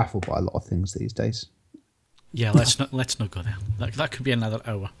 but I'm baffled by a lot of things these days. Yeah, let's not go there. That could be another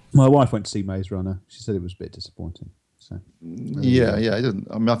hour. My wife went to see Maze Runner. She said it was a bit disappointing. So Yeah, it didn't.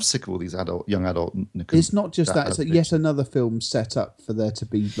 I mean, I'm sick of all these young adult. it's not just that; it's yet another film set up for there to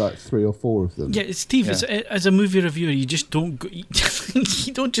be like 3 or 4 of them. Yeah, Steve, as a movie reviewer, you just don't go, you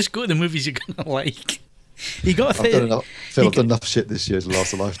don't just go to the movies you're gonna like. You got to think. I've done enough shit this year to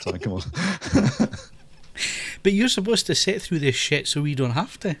last a lifetime. Come on. But you're supposed to sit through this shit so we don't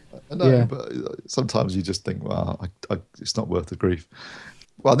have to. I know, but sometimes you just think, well, it's not worth the grief.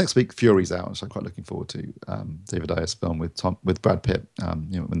 Well, next week Fury's out, which I'm quite looking forward to. David Ayer's film with Brad Pitt.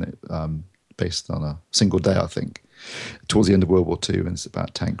 When they, based on a single day, I think, towards the end of World War II, and it's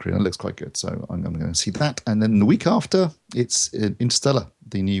about Tancred, and it looks quite good. So I'm going to see that. And then the week after, it's Interstellar,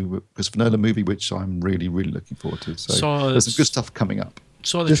 the new Christopher Nolan movie, which I'm really, really looking forward to. So there's some good stuff coming up.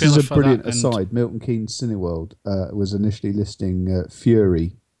 Saw the Just trailer as a for brilliant that, aside, Milton Keynes Cineworld was initially listing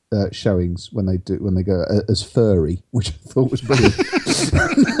Fury showings when they go as furry, which I thought was brilliant.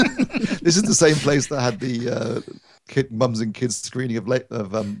 This is the same place that had the mums and kids screening of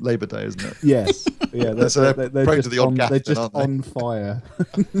Labour Day, isn't it? Yes, yeah. They're prone just to the odd gaffe, they're just aren't they? on fire.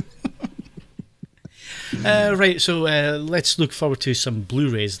 Right, so let's look forward to some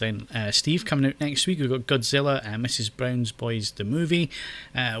Blu-rays then. Steve, coming out next week, we've got Godzilla, Mrs. Brown's Boys, the movie,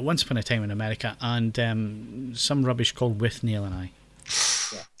 Once Upon a Time in America, and some rubbish called With Neil and I.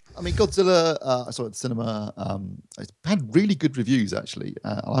 Yeah. I mean, Godzilla, I saw it at the cinema. It had really good reviews, actually.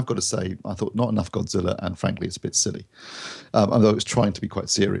 And I've got to say, I thought not enough Godzilla, and frankly, it's a bit silly. Although it was trying to be quite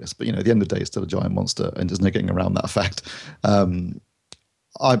serious. But, at the end of the day, it's still a giant monster, and there's no getting around that fact.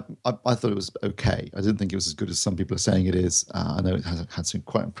 I thought it was okay. I didn't think it was as good as some people are saying it is. I know it has had some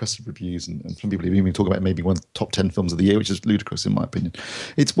quite impressive reviews, and some people have even talking about maybe one of the top 10 films of the year, which is ludicrous in my opinion.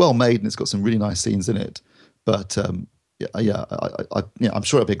 It's well made, and it's got some really nice scenes in it. But I'm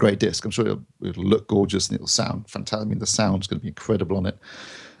sure it'll be a great disc. I'm sure it'll look gorgeous and it'll sound fantastic. I mean, the sound's going to be incredible on it.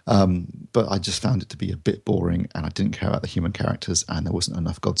 But I just found it to be a bit boring, and I didn't care about the human characters, and there wasn't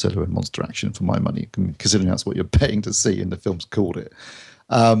enough Godzilla and monster action for my money, considering that's what you're paying to see, and the film's called it.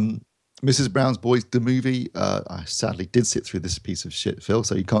 Mrs. Brown's Boys, the movie, I sadly did sit through this piece of shit, Phil,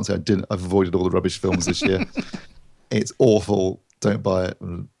 so you can't say I've avoided all the rubbish films this year. It's awful. Don't buy it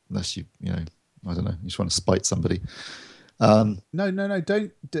unless I don't know, you just want to spite somebody. No,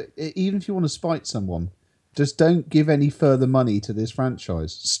 don't. Even if you want to spite someone, just don't give any further money to this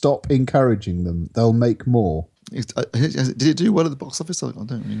franchise. Stop encouraging them. They'll make more. Did it do well at the box office? I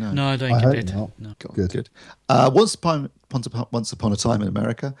don't really know. No, I don't think it did. Not. No. Good. Once Upon a Time in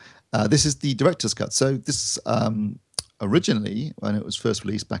America. This is the director's cut. So this originally, when it was first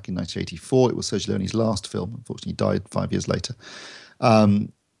released back in 1984, it was Sergio Leone's last film. Unfortunately, he died 5 years later.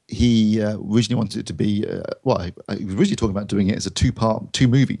 He originally wanted it to be, he was originally talking about doing it as a two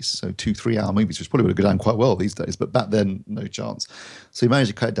movies, so 2 3-hour movies, which probably would have gone down quite well these days, but back then, no chance. So he managed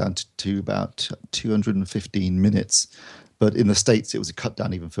to cut it down to about 215 minutes, but in the States, it was cut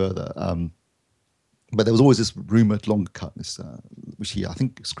down even further. But there was always this rumoured long cut, which he, I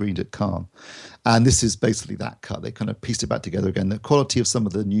think, screened at Cannes. And this is basically that cut. They kind of pieced it back together again. The quality of some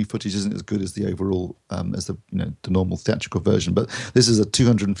of the new footage isn't as good as the overall, as the normal theatrical version. But this is a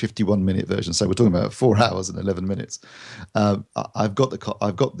 251-minute version, so we're talking about 4 hours and 11 minutes. I've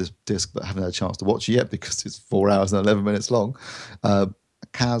got this disc, but I haven't had a chance to watch it yet because it's 4 hours and 11 minutes long.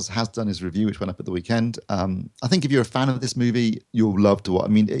 Kaz has done his review, which went up at the weekend. I think if you're a fan of this movie, you'll love to watch. I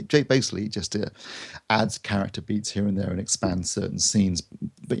mean, it basically just adds character beats here and there and expands certain scenes.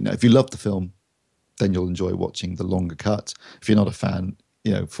 But if you love the film, then you'll enjoy watching the longer cut. If you're not a fan,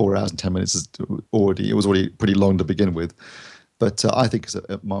 4 hours and 10 minutes was already pretty long to begin with. But I think it's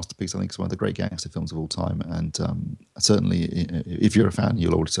a masterpiece. I think it's one of the great gangster films of all time. And certainly, if you're a fan,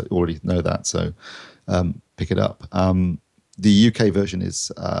 you'll already know that. So pick it up. The UK version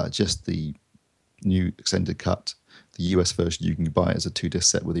is just the new extended cut. The US version, you can buy it as a 2-disc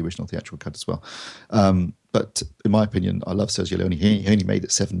set with the original theatrical cut as well. but in my opinion, I love Sergio Leone. He only made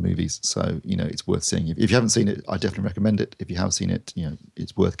it 7 movies, so it's worth seeing. If you haven't seen it, I definitely recommend it. If you have seen it,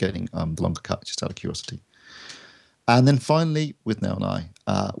 it's worth getting the longer cut, just out of curiosity. And then finally, With Now and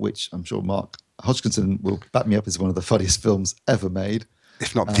I, which I'm sure Mark Hodgkinson will back me up, is one of the funniest films ever made.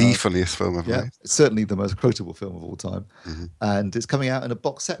 If not the funniest film ever made. It's certainly the most quotable film of all time. Mm-hmm. And it's coming out in a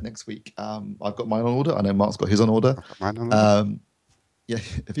box set next week. I've got mine on order. I know Mark's got his on order. I've got mine on order. Yeah,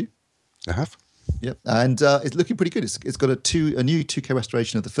 have you? I have. Yep, and it's looking pretty good. It's got a new 2K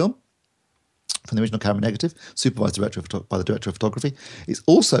restoration of the film from the original camera negative, supervised by the director of photography. It's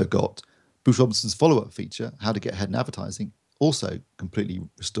also got Bruce Robinson's follow-up feature, How to Get Ahead in Advertising, also completely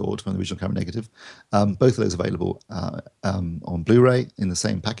restored from the original camera negative. Both of those available on Blu-ray in the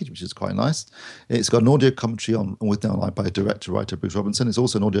same package, which is quite nice. It's got an audio commentary on With Now and I by director-writer Bruce Robinson. It's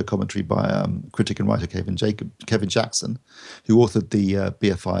also an audio commentary by critic and writer Kevin Jackson, who authored the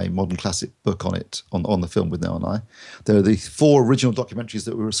BFI Modern Classic book on it, on the film With Now and I. There are the 4 original documentaries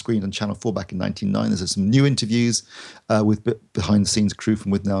that were screened on Channel 4 back in 1999. There's some new interviews with behind-the-scenes crew from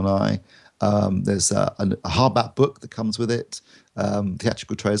With Now and I. There's a hardback book that comes with it,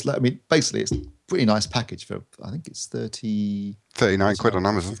 theatrical trailers. I mean, basically, it's a pretty nice package for, I think it's 39 quid on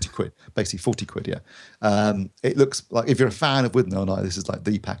Amazon. 50 quid, basically 40 quid, yeah. It looks like, if you're a fan of With Now and I, this is like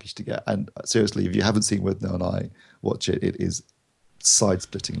the package to get. And seriously, if you haven't seen With Now and I, watch it. It is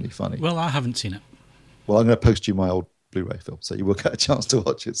side-splittingly funny. Well, I haven't seen it. Well, I'm going to post you my old Blu-ray film, so you will get a chance to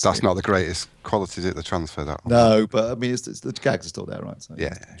watch it. That's not the greatest quality, is it, the transfer? That one? No, but I mean, it's the gags are still there, right? So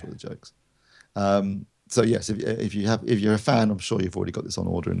yeah, enjoy the jokes. So yes, if you're a fan, I'm sure you've already got this on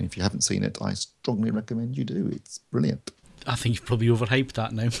order, and if you haven't seen it, I strongly recommend you do. It's brilliant. I think you've probably overhyped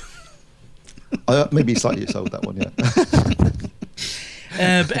that now. Maybe slightly sold that one, yeah.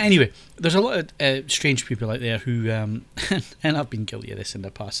 But anyway, there's a lot of strange people out there who, and I've been guilty of this in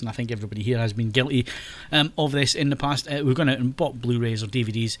the past, and I think everybody here has been guilty of this in the past. We've gone out and bought Blu-rays or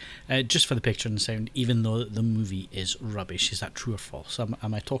DVDs just for the picture and sound, even though the movie is rubbish. Is that true or false? Am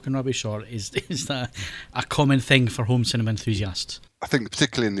I talking rubbish, or is that a common thing for home cinema enthusiasts? I think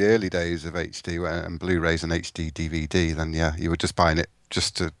particularly in the early days of HD and Blu-rays and HD DVD, then yeah, you were just buying it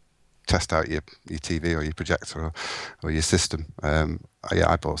just to test out your TV or your projector or your system.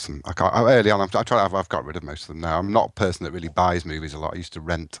 I bought some. Early on, I've got rid of most of them now. I'm not a person that really buys movies a lot. I used to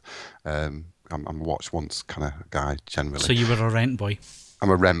rent. I'm a watch once kind of guy generally. So you were a rent boy. I'm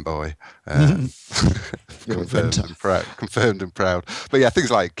a rent boy. Confirmed and proud. But yeah,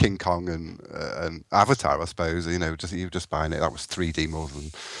 things like King Kong and Avatar, I suppose. You're just buying it. That was 3D more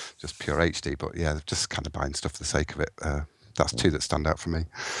than just pure HD. But yeah, just kind of buying stuff for the sake of it. That's 2 that stand out for me.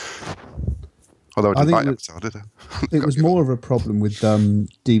 Although I didn't buy Avatar, did I? It was more of a problem with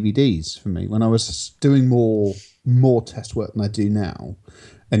DVDs for me when I was doing more test work than I do now,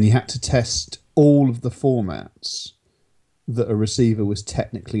 and you had to test all of the formats that a receiver was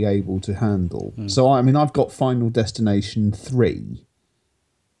technically able to handle. So I've got Final Destination 3.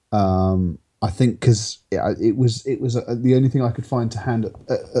 I think because it was the only thing I could find to hand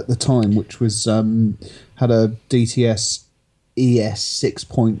at the time, which was had a DTS ES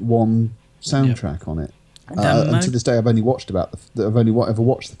 6.1 soundtrack on it. And to this day, I've only ever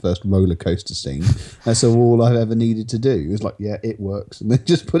watched the first roller coaster scene. That's all I've ever needed to do. It was like, yeah, it works, and then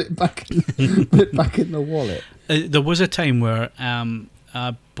just put it back in the wallet. There was a time where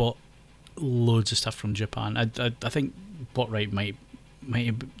I bought loads of stuff from Japan. I think Botwright might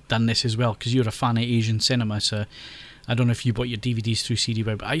have done this as well, because you're a fan of Asian cinema. So I don't know if you bought your DVDs through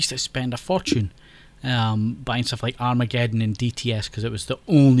CD-Web, but I used to spend a fortune buying stuff like Armageddon in DTS, because it was the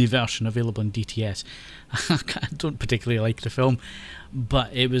only version available in DTS. I don't particularly like the film,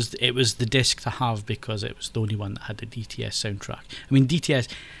 but it was the disc to have because it was the only one that had the DTS soundtrack. I mean, DTS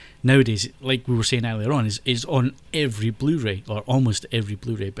nowadays, like we were saying earlier on, is on every Blu-ray, or almost every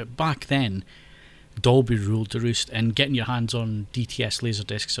Blu-ray, but back then Dolby ruled the roost, and getting your hands on DTS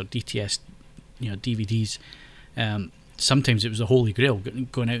laserdiscs or DTS DVDs, sometimes it was the holy grail,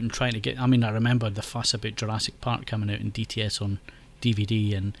 going out and trying to get. I mean, I remember the fuss about Jurassic Park coming out in DTS on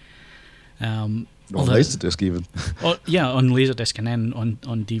DVD and on Laserdisc even. On Laserdisc and then on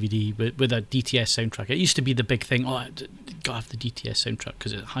DVD with a DTS soundtrack. It used to be the big thing. Oh, gotta have the DTS soundtrack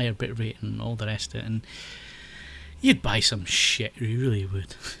because it's higher bit rate and all the rest of it. And you'd buy some shit, you really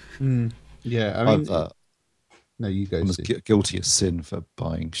would. Yeah, I mean, no, you go. I'm guilty of sin for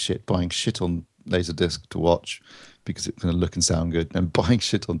buying shit on Laserdisc to watch because it's going to look and sound good, and buying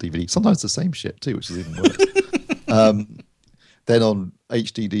shit on DVD. Sometimes the same shit too, which is even worse. Then on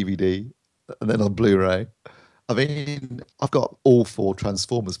HD DVD, and then on Blu-ray. I mean, I've got all 4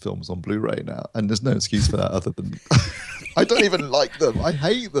 Transformers films on Blu-ray now, and there's no excuse for that other than I don't even like them. I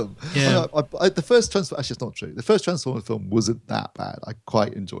hate them. Yeah. The first Transformers, actually, it's not true. The first Transformers film wasn't that bad. I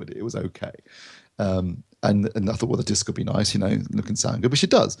quite enjoyed it. It was okay. And I thought, well, the disc would be nice, look and sound good, which it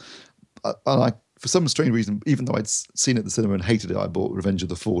does. For some strange reason, even though I'd seen it at the cinema and hated it, I bought Revenge of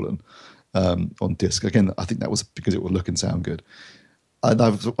the Fallen on disc. Again, I think that was because it would look and sound good. And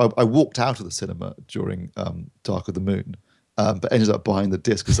I walked out of the cinema during Dark of the Moon, but ended up buying the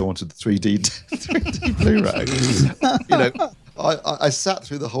disc because I wanted the 3D Blu-ray. I sat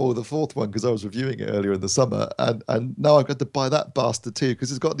through the whole of the 4th one because I was reviewing it earlier in the summer, and now I've got to buy that bastard too because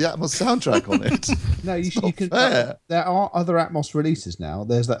it's got the Atmos soundtrack on it. No, you can. There are other Atmos releases now.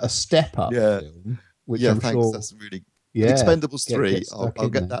 There's a Step Up film, which I'm sure. That's really. Yeah, Expendables 3. I'll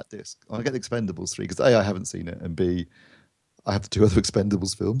get that disc. I'll get the Expendables 3 because A, I haven't seen it, and B, I have the 2 other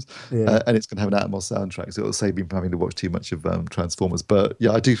Expendables films, and it's going to have an Atmos soundtrack, so it'll save me from having to watch too much of Transformers. But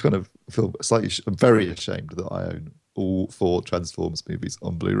yeah, I do kind of feel I'm very ashamed that I own all 4 Transformers movies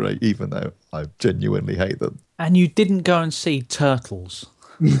on Blu-ray, even though I genuinely hate them. And you didn't go and see Turtles.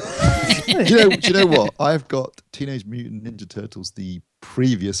 Do you know what? I've got Teenage Mutant Ninja Turtles, the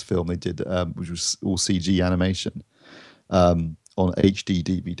previous film they did, which was all CG animation. On HD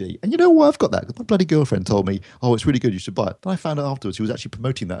DVD. And you know why I've got that? Because my bloody girlfriend told me, oh, it's really good, you should buy it. But I found out afterwards she was actually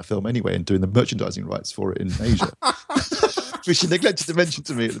promoting that film anyway and doing the merchandising rights for it in Asia. Which she neglected to mention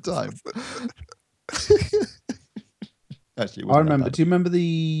to me at the time. Actually, I remember. Do you remember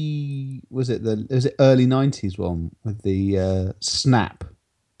was it early 90s one with the Snap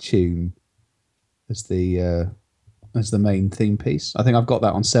tune as the main theme piece? I think I've got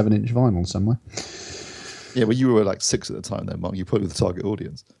that on 7-inch vinyl somewhere. Yeah, well, you were like 6 at the time then, Mark. You probably were the target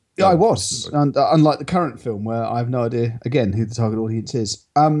audience. Yeah, I was. And unlike the current film, where I have no idea, again, who the target audience is.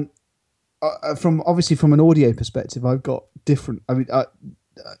 From an audio perspective, I've got different... I mean,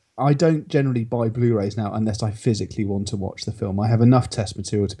 I don't generally buy Blu-rays now unless I physically want to watch the film. I have enough test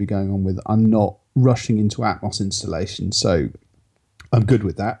material to be going on with. I'm not rushing into Atmos installation, so I'm good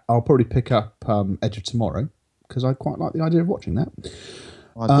with that. I'll probably pick up Edge of Tomorrow, because I quite like the idea of watching that.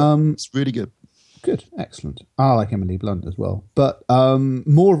 It's really good. Good, excellent. I like Emily Blunt as well, but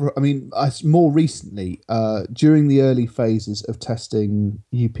more recently, during the early phases of testing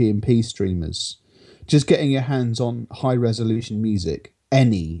UPnP streamers, just getting your hands on high resolution music,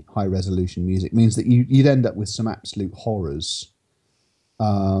 any high resolution music, means that you'd end up with some absolute horrors,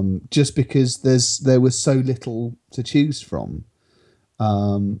 just because there was so little to choose from.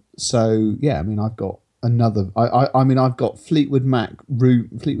 So yeah, I mean, I've got I've got Fleetwood Mac's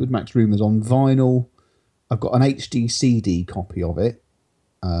Rumours on vinyl. I've got an HD CD copy of it,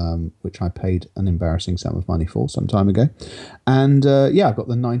 which I paid an embarrassing sum of money for some time ago. And I've got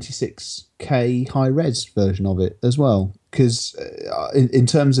the 96K high res version of it as well. Because in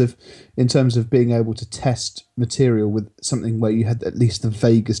terms of being able to test material with something where you had at least the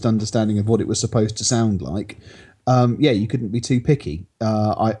vaguest understanding of what it was supposed to sound like, you couldn't be too picky.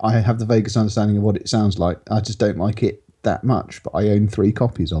 I have the vaguest understanding of what it sounds like. I just don't like it that much, but I own 3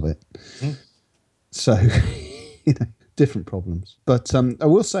 copies of it. So, different problems. But I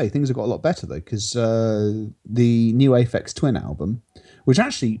will say things have got a lot better, though, because the new Aphex Twin album, which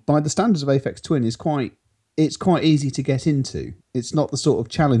actually, by the standards of Aphex Twin, is quite easy to get into. It's not the sort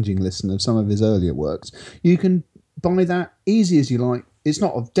of challenging listen of some of his earlier works. You can buy that easy as you like. It's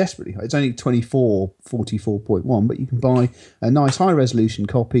not desperately high. It's only 2444.1, but you can buy a nice high-resolution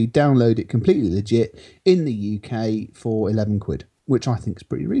copy, download it completely legit in the UK for 11 quid, which I think is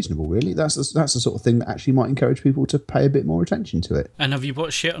pretty reasonable, really. That's the sort of thing that actually might encourage people to pay a bit more attention to it. And have you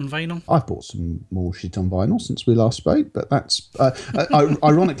bought shit on vinyl? I've bought some more shit on vinyl since we last spoke, but that's...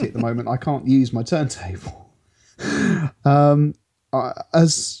 ironically, at the moment, I can't use my turntable.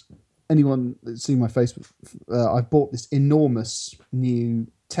 As anyone that's seen my Facebook, I've bought this enormous new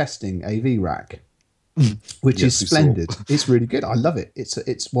testing AV rack, which is splendid. It's really good. I love it.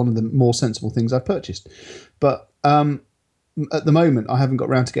 It's one of the more sensible things I've purchased. But at the moment, I haven't got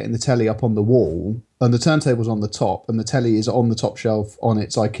around to getting the telly up on the wall, and the turntable's on the top, and the telly is on the top shelf on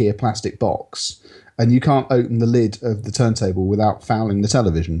its IKEA plastic box. And you can't open the lid of the turntable without fouling the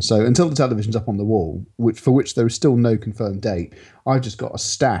television. So until the television's up on the wall, for which there is still no confirmed date, I've just got a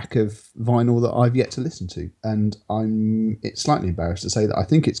stack of vinyl that I've yet to listen to. And it's slightly embarrassed to say that I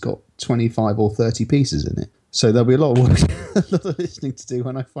think it's got 25 or 30 pieces in it. So there'll be a lot of work, a lot of listening to do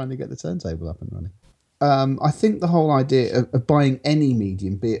when I finally get the turntable up and running. I think the whole idea of buying any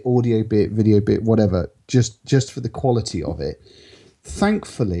medium, be it audio, be it video, be it whatever, just for the quality of it,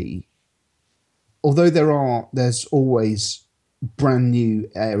 thankfully... Although there's always brand new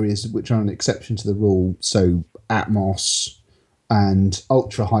areas which are an exception to the rule. So Atmos and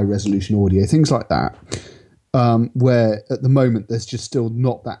ultra high resolution audio, things like that. Where at the moment there's just still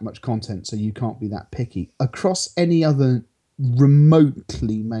not that much content, so you can't be that picky. Across any other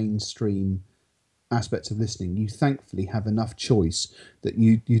remotely mainstream aspects of listening, you thankfully have enough choice that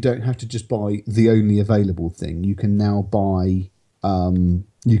you don't have to just buy the only available thing. You can now buy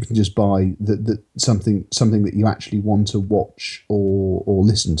you can just buy the something that you actually want to watch or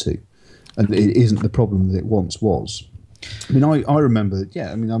listen to, and it isn't the problem that it once was. I mean, I remember,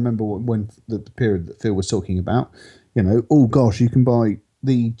 I remember when the period that Phil was talking about, oh gosh, you can buy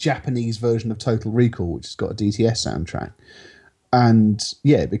the Japanese version of Total Recall, which has got a DTS soundtrack. And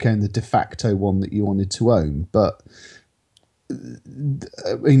it became the de facto one that you wanted to own. But,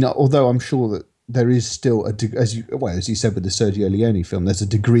 I mean, although I'm sure that there is still, as you said with the Sergio Leone film, there's a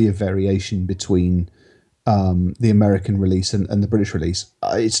degree of variation between the American release and the British release.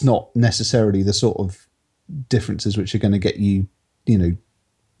 It's not necessarily the sort of differences which are going to get you,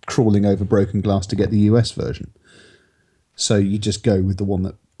 crawling over broken glass to get the US version. So you just go with the one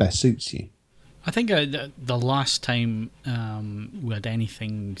that best suits you. I think the last time we had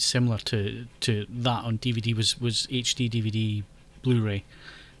anything similar to that on DVD was HD DVD Blu-ray,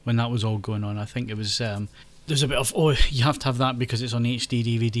 when that was all going on. I think it was there's a bit of you have to have that because it's on HD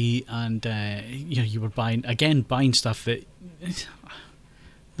DVD, and you were buying stuff that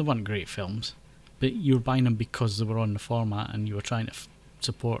they weren't great films, but you were buying them because they were on the format and you were trying to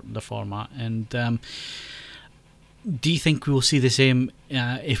support the format. And do you think we will see the same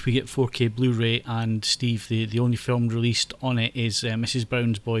if we get 4K Blu-ray? And Steve, the only film released on it is Mrs.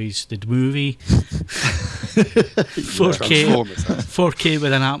 Brown's Boys, the movie. 4K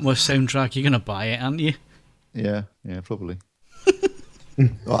with an Atmos soundtrack. You're going to buy it, aren't you? Yeah, probably.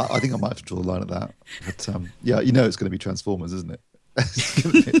 Well, I think I might have to draw the line at that. But it's going to be Transformers, isn't it? It's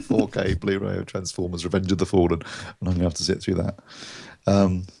going to be 4K Blu-ray of Transformers: Revenge of the Fallen, and I'm going to have to sit through that.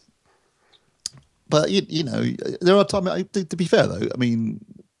 But there are times. To be fair, though, I mean,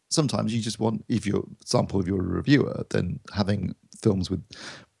 sometimes you just want, if you're a reviewer, then having films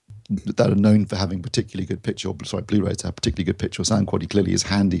that are known for having particularly good picture, Blu-rays to have particularly good picture or sound quality clearly is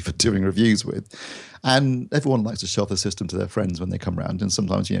handy for doing reviews with. And everyone likes to show off the system to their friends when they come around. And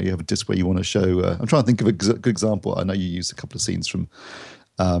sometimes you have a disc where you want to show. I'm trying to think of a good example. I know you used a couple of scenes from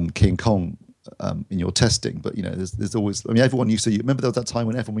King Kong in your testing, but there's always, everyone used to, remember there was that time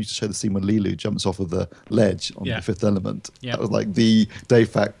when everyone used to show the scene when Lilu jumps off of the ledge on The Fifth Element. That was like the de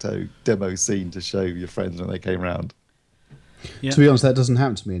facto demo scene to show your friends when they came around. To be honest, that doesn't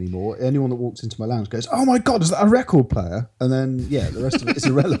happen to me anymore. Anyone that walks into my lounge goes, "Oh my god, is that a record player?" And then the rest of it is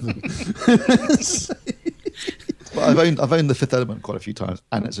irrelevant. But I've owned The Fifth Element quite a few times,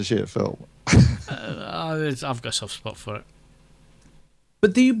 and it's a shit film. I've got a soft spot for it.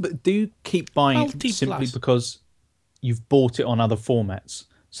 But do you keep buying it simply because you've bought it on other formats?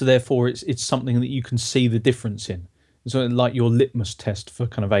 So therefore, it's something that you can see the difference in. So like your litmus test for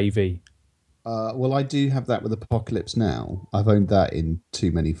kind of AV. Well, I do have that with Apocalypse Now. I've owned that in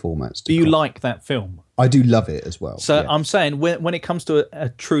too many formats. Do you like that film? I do love it as well. So I'm saying when it comes to a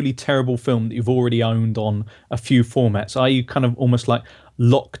truly terrible film that you've already owned on a few formats, are you kind of almost like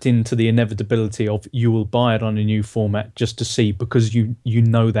locked into the inevitability of you will buy it on a new format just to see because you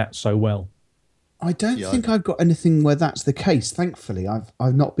know that so well? I don't think I've got anything where that's the case. Thankfully,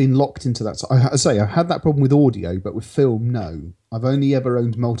 I've not been locked into that. So I've had that problem with audio, but with film, no. I've only ever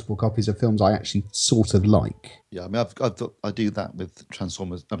owned multiple copies of films I actually sort of like. Yeah, I mean, I do that with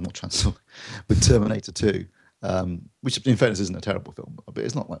Transformers. I'm not Transformers, with Terminator 2, which in fairness isn't a terrible film, but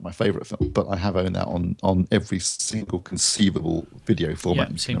it's not like my favourite film. But I have owned that on every single conceivable video format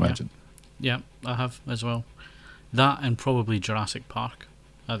you can imagine. Yeah, I have as well. That and probably Jurassic Park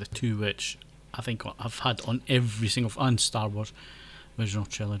are the two which I think I've had on every single, and Star Wars original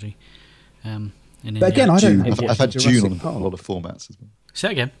trilogy. But again, I don't hate I've had Dune on a lot of formats as well. Say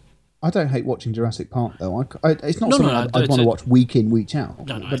it again. I don't hate watching Jurassic Park though. It's not something I'd want to watch week in, week out.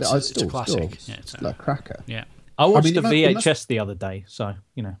 No, but it's a classic. It's a cracker. Yeah. I watched a VHS the other day, so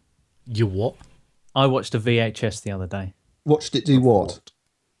You what? I watched a VHS the other day. Watched it do what?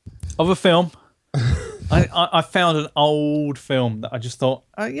 Of a film. I found an old film that I just thought,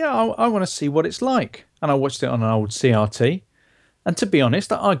 I want to see what it's like. And I watched it on an old CRT. And to be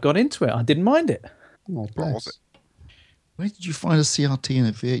honest, I got into it. I didn't mind it. Oh, bless. Where did you find a CRT and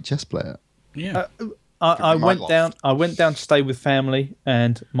a VHS player? Yeah. I went down to stay with family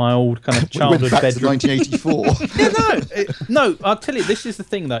and my old kind of childhood bedroom. 1984. No, I'll tell you, this is the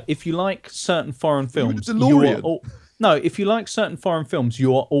thing though. If you like certain foreign films, if you like certain foreign films,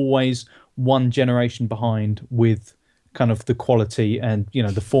 you are always one generation behind with kind of the quality and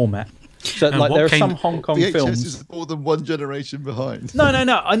the format. So like there are some Hong Kong VHS films. is more than one generation behind. No.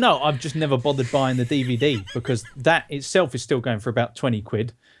 I know. I've just never bothered buying the DVD because that itself is still going for about 20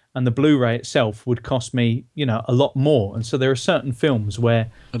 quid, and the Blu-ray itself would cost me, a lot more. And so there are certain films where,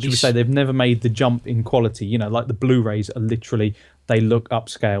 should we say, they've never made the jump in quality. Like the Blu-rays are literally, they look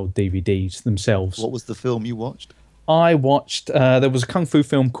upscaled DVDs themselves. What was the film you watched? I watched. There was a kung fu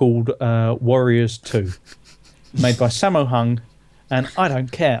film called Warriors 2, made by Sammo Hung, and I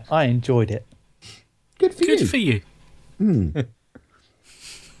don't care. I enjoyed it. Good for you. Good for you.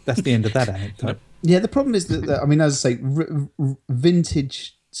 That's the end of that anecdote. Yeah, the problem is that I mean, as I say,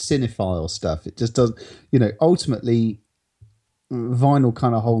 vintage cinephile stuff. It just doesn't. Ultimately, vinyl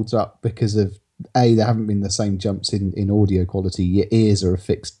kind of holds up because of there haven't been the same jumps in audio quality. Your ears are a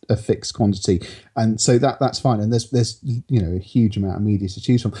fixed quantity, and so that's fine. And there's a huge amount of media to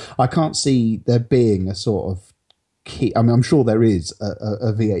choose from. I can't see there being a sort of key. I mean, I'm sure there is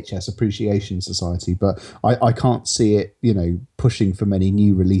a VHS appreciation society, but I can't see it, pushing for many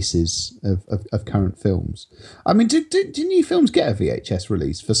new releases of current films. I mean, do new films get a VHS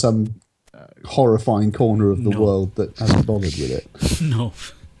release for some horrifying corner of the world that hasn't bothered with it? No.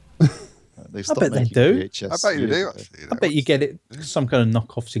 I bet they do. VHS I bet you do. I bet you get it some kind of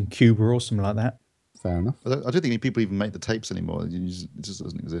knockoffs in Cuba or something like that. Fair enough. I don't think people even make the tapes anymore. It just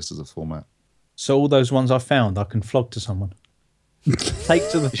doesn't exist as a format. So all those ones I found, I can flog to someone. Take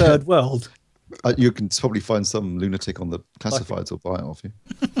to the third world. You can probably find some lunatic on the classifieds who'll buy it off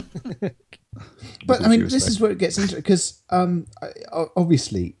you. But I mean, this is where it gets into, because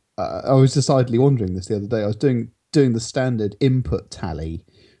obviously I was decidedly wondering this the other day. I was doing the standard input tally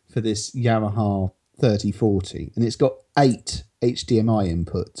for this Yamaha 3040, and it's got 8 HDMI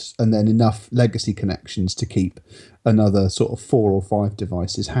inputs and then enough legacy connections to keep another sort of 4 or 5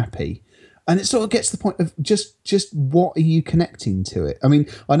 devices happy. And it sort of gets to the point of just what are you connecting to it? I mean,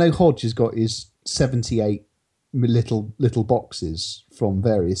 I know Hodge has got his 78 little boxes from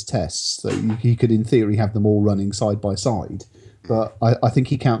various tests, so he could in theory have them all running side by side, but I think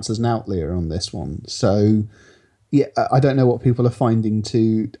he counts as an outlier on this one. So yeah, I don't know what people are finding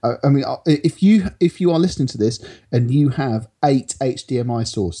to. I mean, if you are listening to this and you have 8 HDMI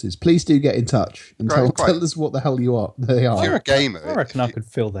sources, please do get in touch and tell us what the hell they are. If you're a gamer, I reckon I could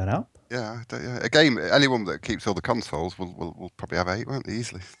fill that up. Yeah, a game. Anyone that keeps all the consoles will probably have 8, won't they?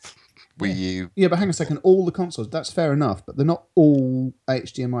 Easily. Wii U. Yeah, but hang on a second. All the consoles, that's fair enough, but they're not all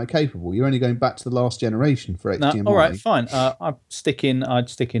HDMI capable. You're only going back to the last generation for HDMI. No, all right, fine. I'd stick in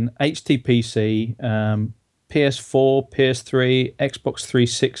HTPC. PS4, PS3, Xbox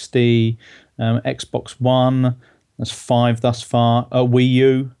 360, Xbox One. That's 5 thus far. Wii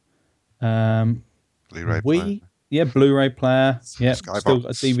U. Blu-ray player. Yeah, Blu-ray player. Yeah, Skybox. still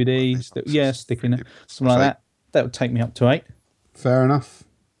got a DVD. Sticking it. Something like that. That would take me up to 8. Fair enough.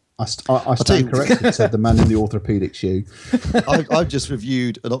 I stand corrected, said the man in the orthopedic shoe. I've just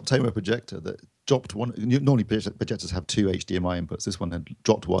reviewed an Optoma projector that dropped one. Normally projectors have 2 HDMI inputs. This one had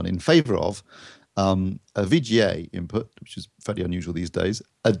dropped one in favour of a VGA input, which is fairly unusual these days,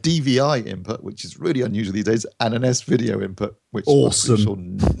 a DVI input, which is really unusual these days, and an S-video input, which awesome.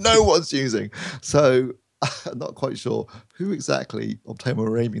 I'm pretty sure no one's using. So I'm not quite sure who exactly Optoma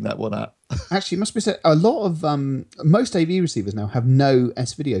are aiming that one at. Actually, it must be said, a lot of most AV receivers now have no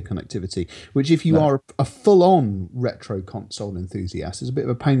S-video connectivity, which if you are a full-on retro console enthusiast is a bit of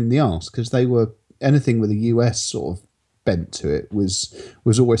a pain in the arse, because they were anything with a US sort of bent to it was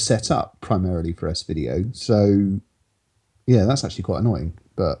always set up primarily for S-video. So yeah, that's actually quite annoying,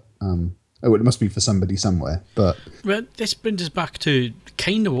 but it must be for somebody somewhere. But well, this brings us back to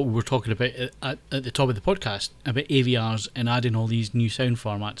kind of what we were talking about at the top of the podcast about AVRs and adding all these new sound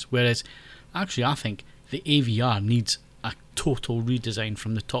formats, whereas actually I think the AVR needs a total redesign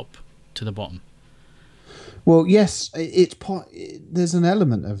from the top to the bottom. Well, yes, there's an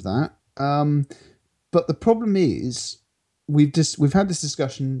element of that, but the problem is we've had this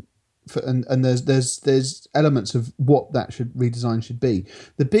discussion, and there's elements of what that redesign should be.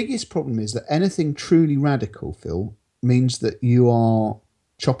 The biggest problem is that anything truly radical, Phil, means that you are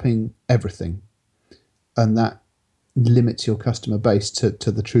chopping everything, and that limits your customer base to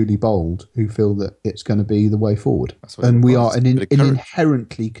the truly bold who feel that it's going to be the way forward. And we are an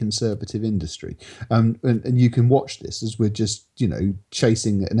inherently conservative industry, and you can watch this as we're just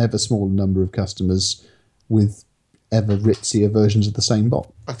chasing an ever smaller number of customers with ever ritzier versions of the same bot.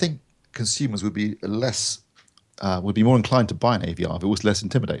 I think consumers would be more inclined to buy an AVR if it was less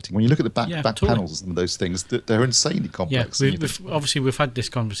intimidating. When you look at the back totally. Panels and those things, they're insanely complex. Yeah, we've had this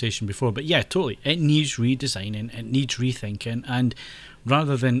conversation before, but yeah, totally. It needs redesigning, it needs rethinking, and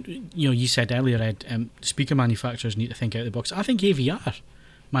rather than, you said earlier, Ed, speaker manufacturers need to think out of the box. I think AVR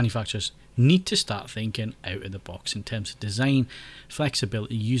manufacturers need to start thinking out of the box in terms of design,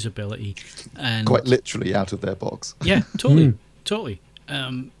 flexibility, usability, and Quite literally out of their box. yeah, totally, totally.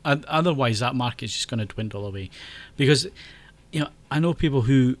 Otherwise, that market's just going to dwindle away, because I know people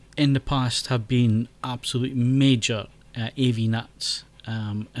who in the past have been absolute major AV nuts,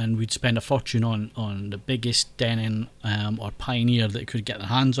 and would spend a fortune on the biggest Denon or Pioneer that could get their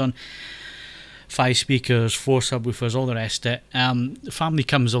hands on. 5 speakers, 4 subwoofers, all the rest of it. The family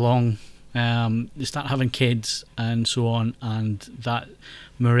comes along, they start having kids and so on, and that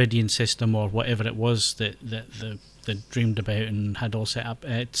Meridian system or whatever it was that they dreamed about and had all set up,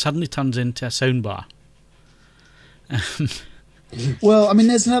 it suddenly turns into a soundbar. Well, I mean,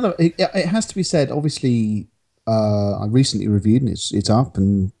 there's another. It has to be said. Obviously, I recently reviewed, and it's up,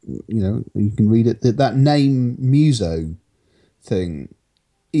 and you can read it. That name Muso thing.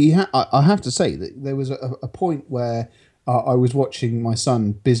 I have to say that there was a point where I was watching my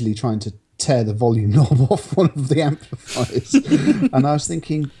son busily trying to tear the volume knob off one of the amplifiers, and I was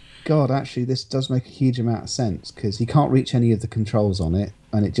thinking, God, actually, this does make a huge amount of sense, because he can't reach any of the controls on it,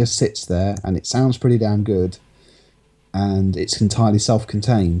 and it just sits there, and it sounds pretty damn good. And it's entirely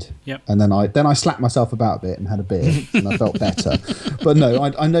self-contained. Yep. And then I slapped myself about a bit and had a beer, and I felt better. But no,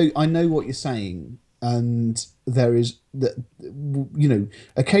 I know what you're saying, and there is that.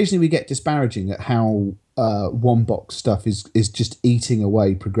 Occasionally we get disparaging at how one box stuff is just eating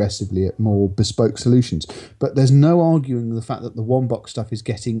away progressively at more bespoke solutions. But there's no arguing the fact that the one box stuff is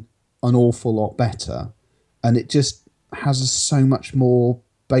getting an awful lot better, and it just has so much more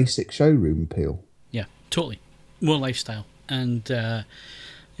basic showroom appeal. Yeah, totally. More lifestyle, and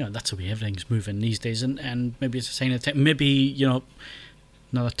that's the way everything's moving these days. And maybe it's a sign of time. Maybe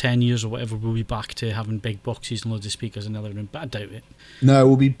another 10 years or whatever, we'll be back to having big boxes and loads of speakers in the living room. But I doubt it. No,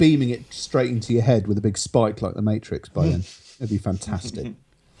 we'll be beaming it straight into your head with a big spike like the Matrix by then. It'd be fantastic.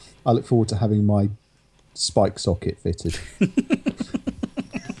 I look forward to having my spike socket fitted.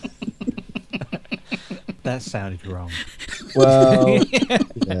 That sounded wrong. Well,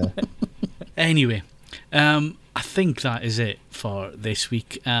 yeah. Anyway. I think that is it for this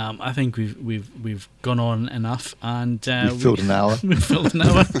week. I think we've gone on enough, and we've filled an hour. We've filled an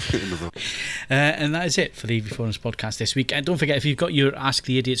hour, and that is it for the AV Forums podcast this week. Don't forget, if you've got your Ask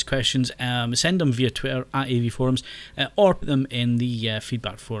the Idiots questions, send them via Twitter at AV Forums, or put them in the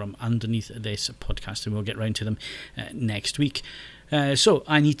feedback forum underneath this podcast, and we'll get round to them next week. So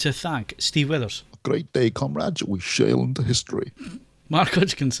I need to thank Steve Withers. Great day, comrades. We sail into history. Mark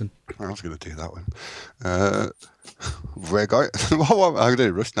Hodgkinson. I was going to do that one. I'm going to do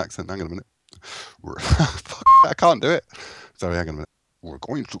a Russian accent. Hang on a minute. I can't do it. Sorry, hang on a minute. We're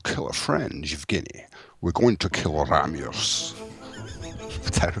going to kill a friend, Yevgeny. We're going to kill Ramius.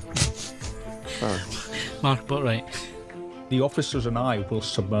 Terrible. Sorry. Mark, but right. The officers and I will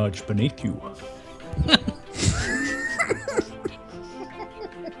submerge beneath you.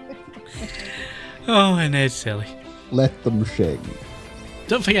 Oh, and Ed's silly. Let them sing.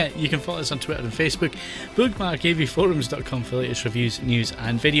 Don't forget, you can follow us on Twitter and Facebook. Bookmark avforums.com for latest reviews, news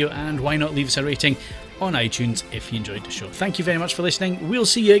and video. And why not leave us a rating on iTunes if you enjoyed the show. Thank you very much for listening. We'll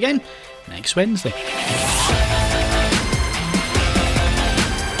see you again next Wednesday.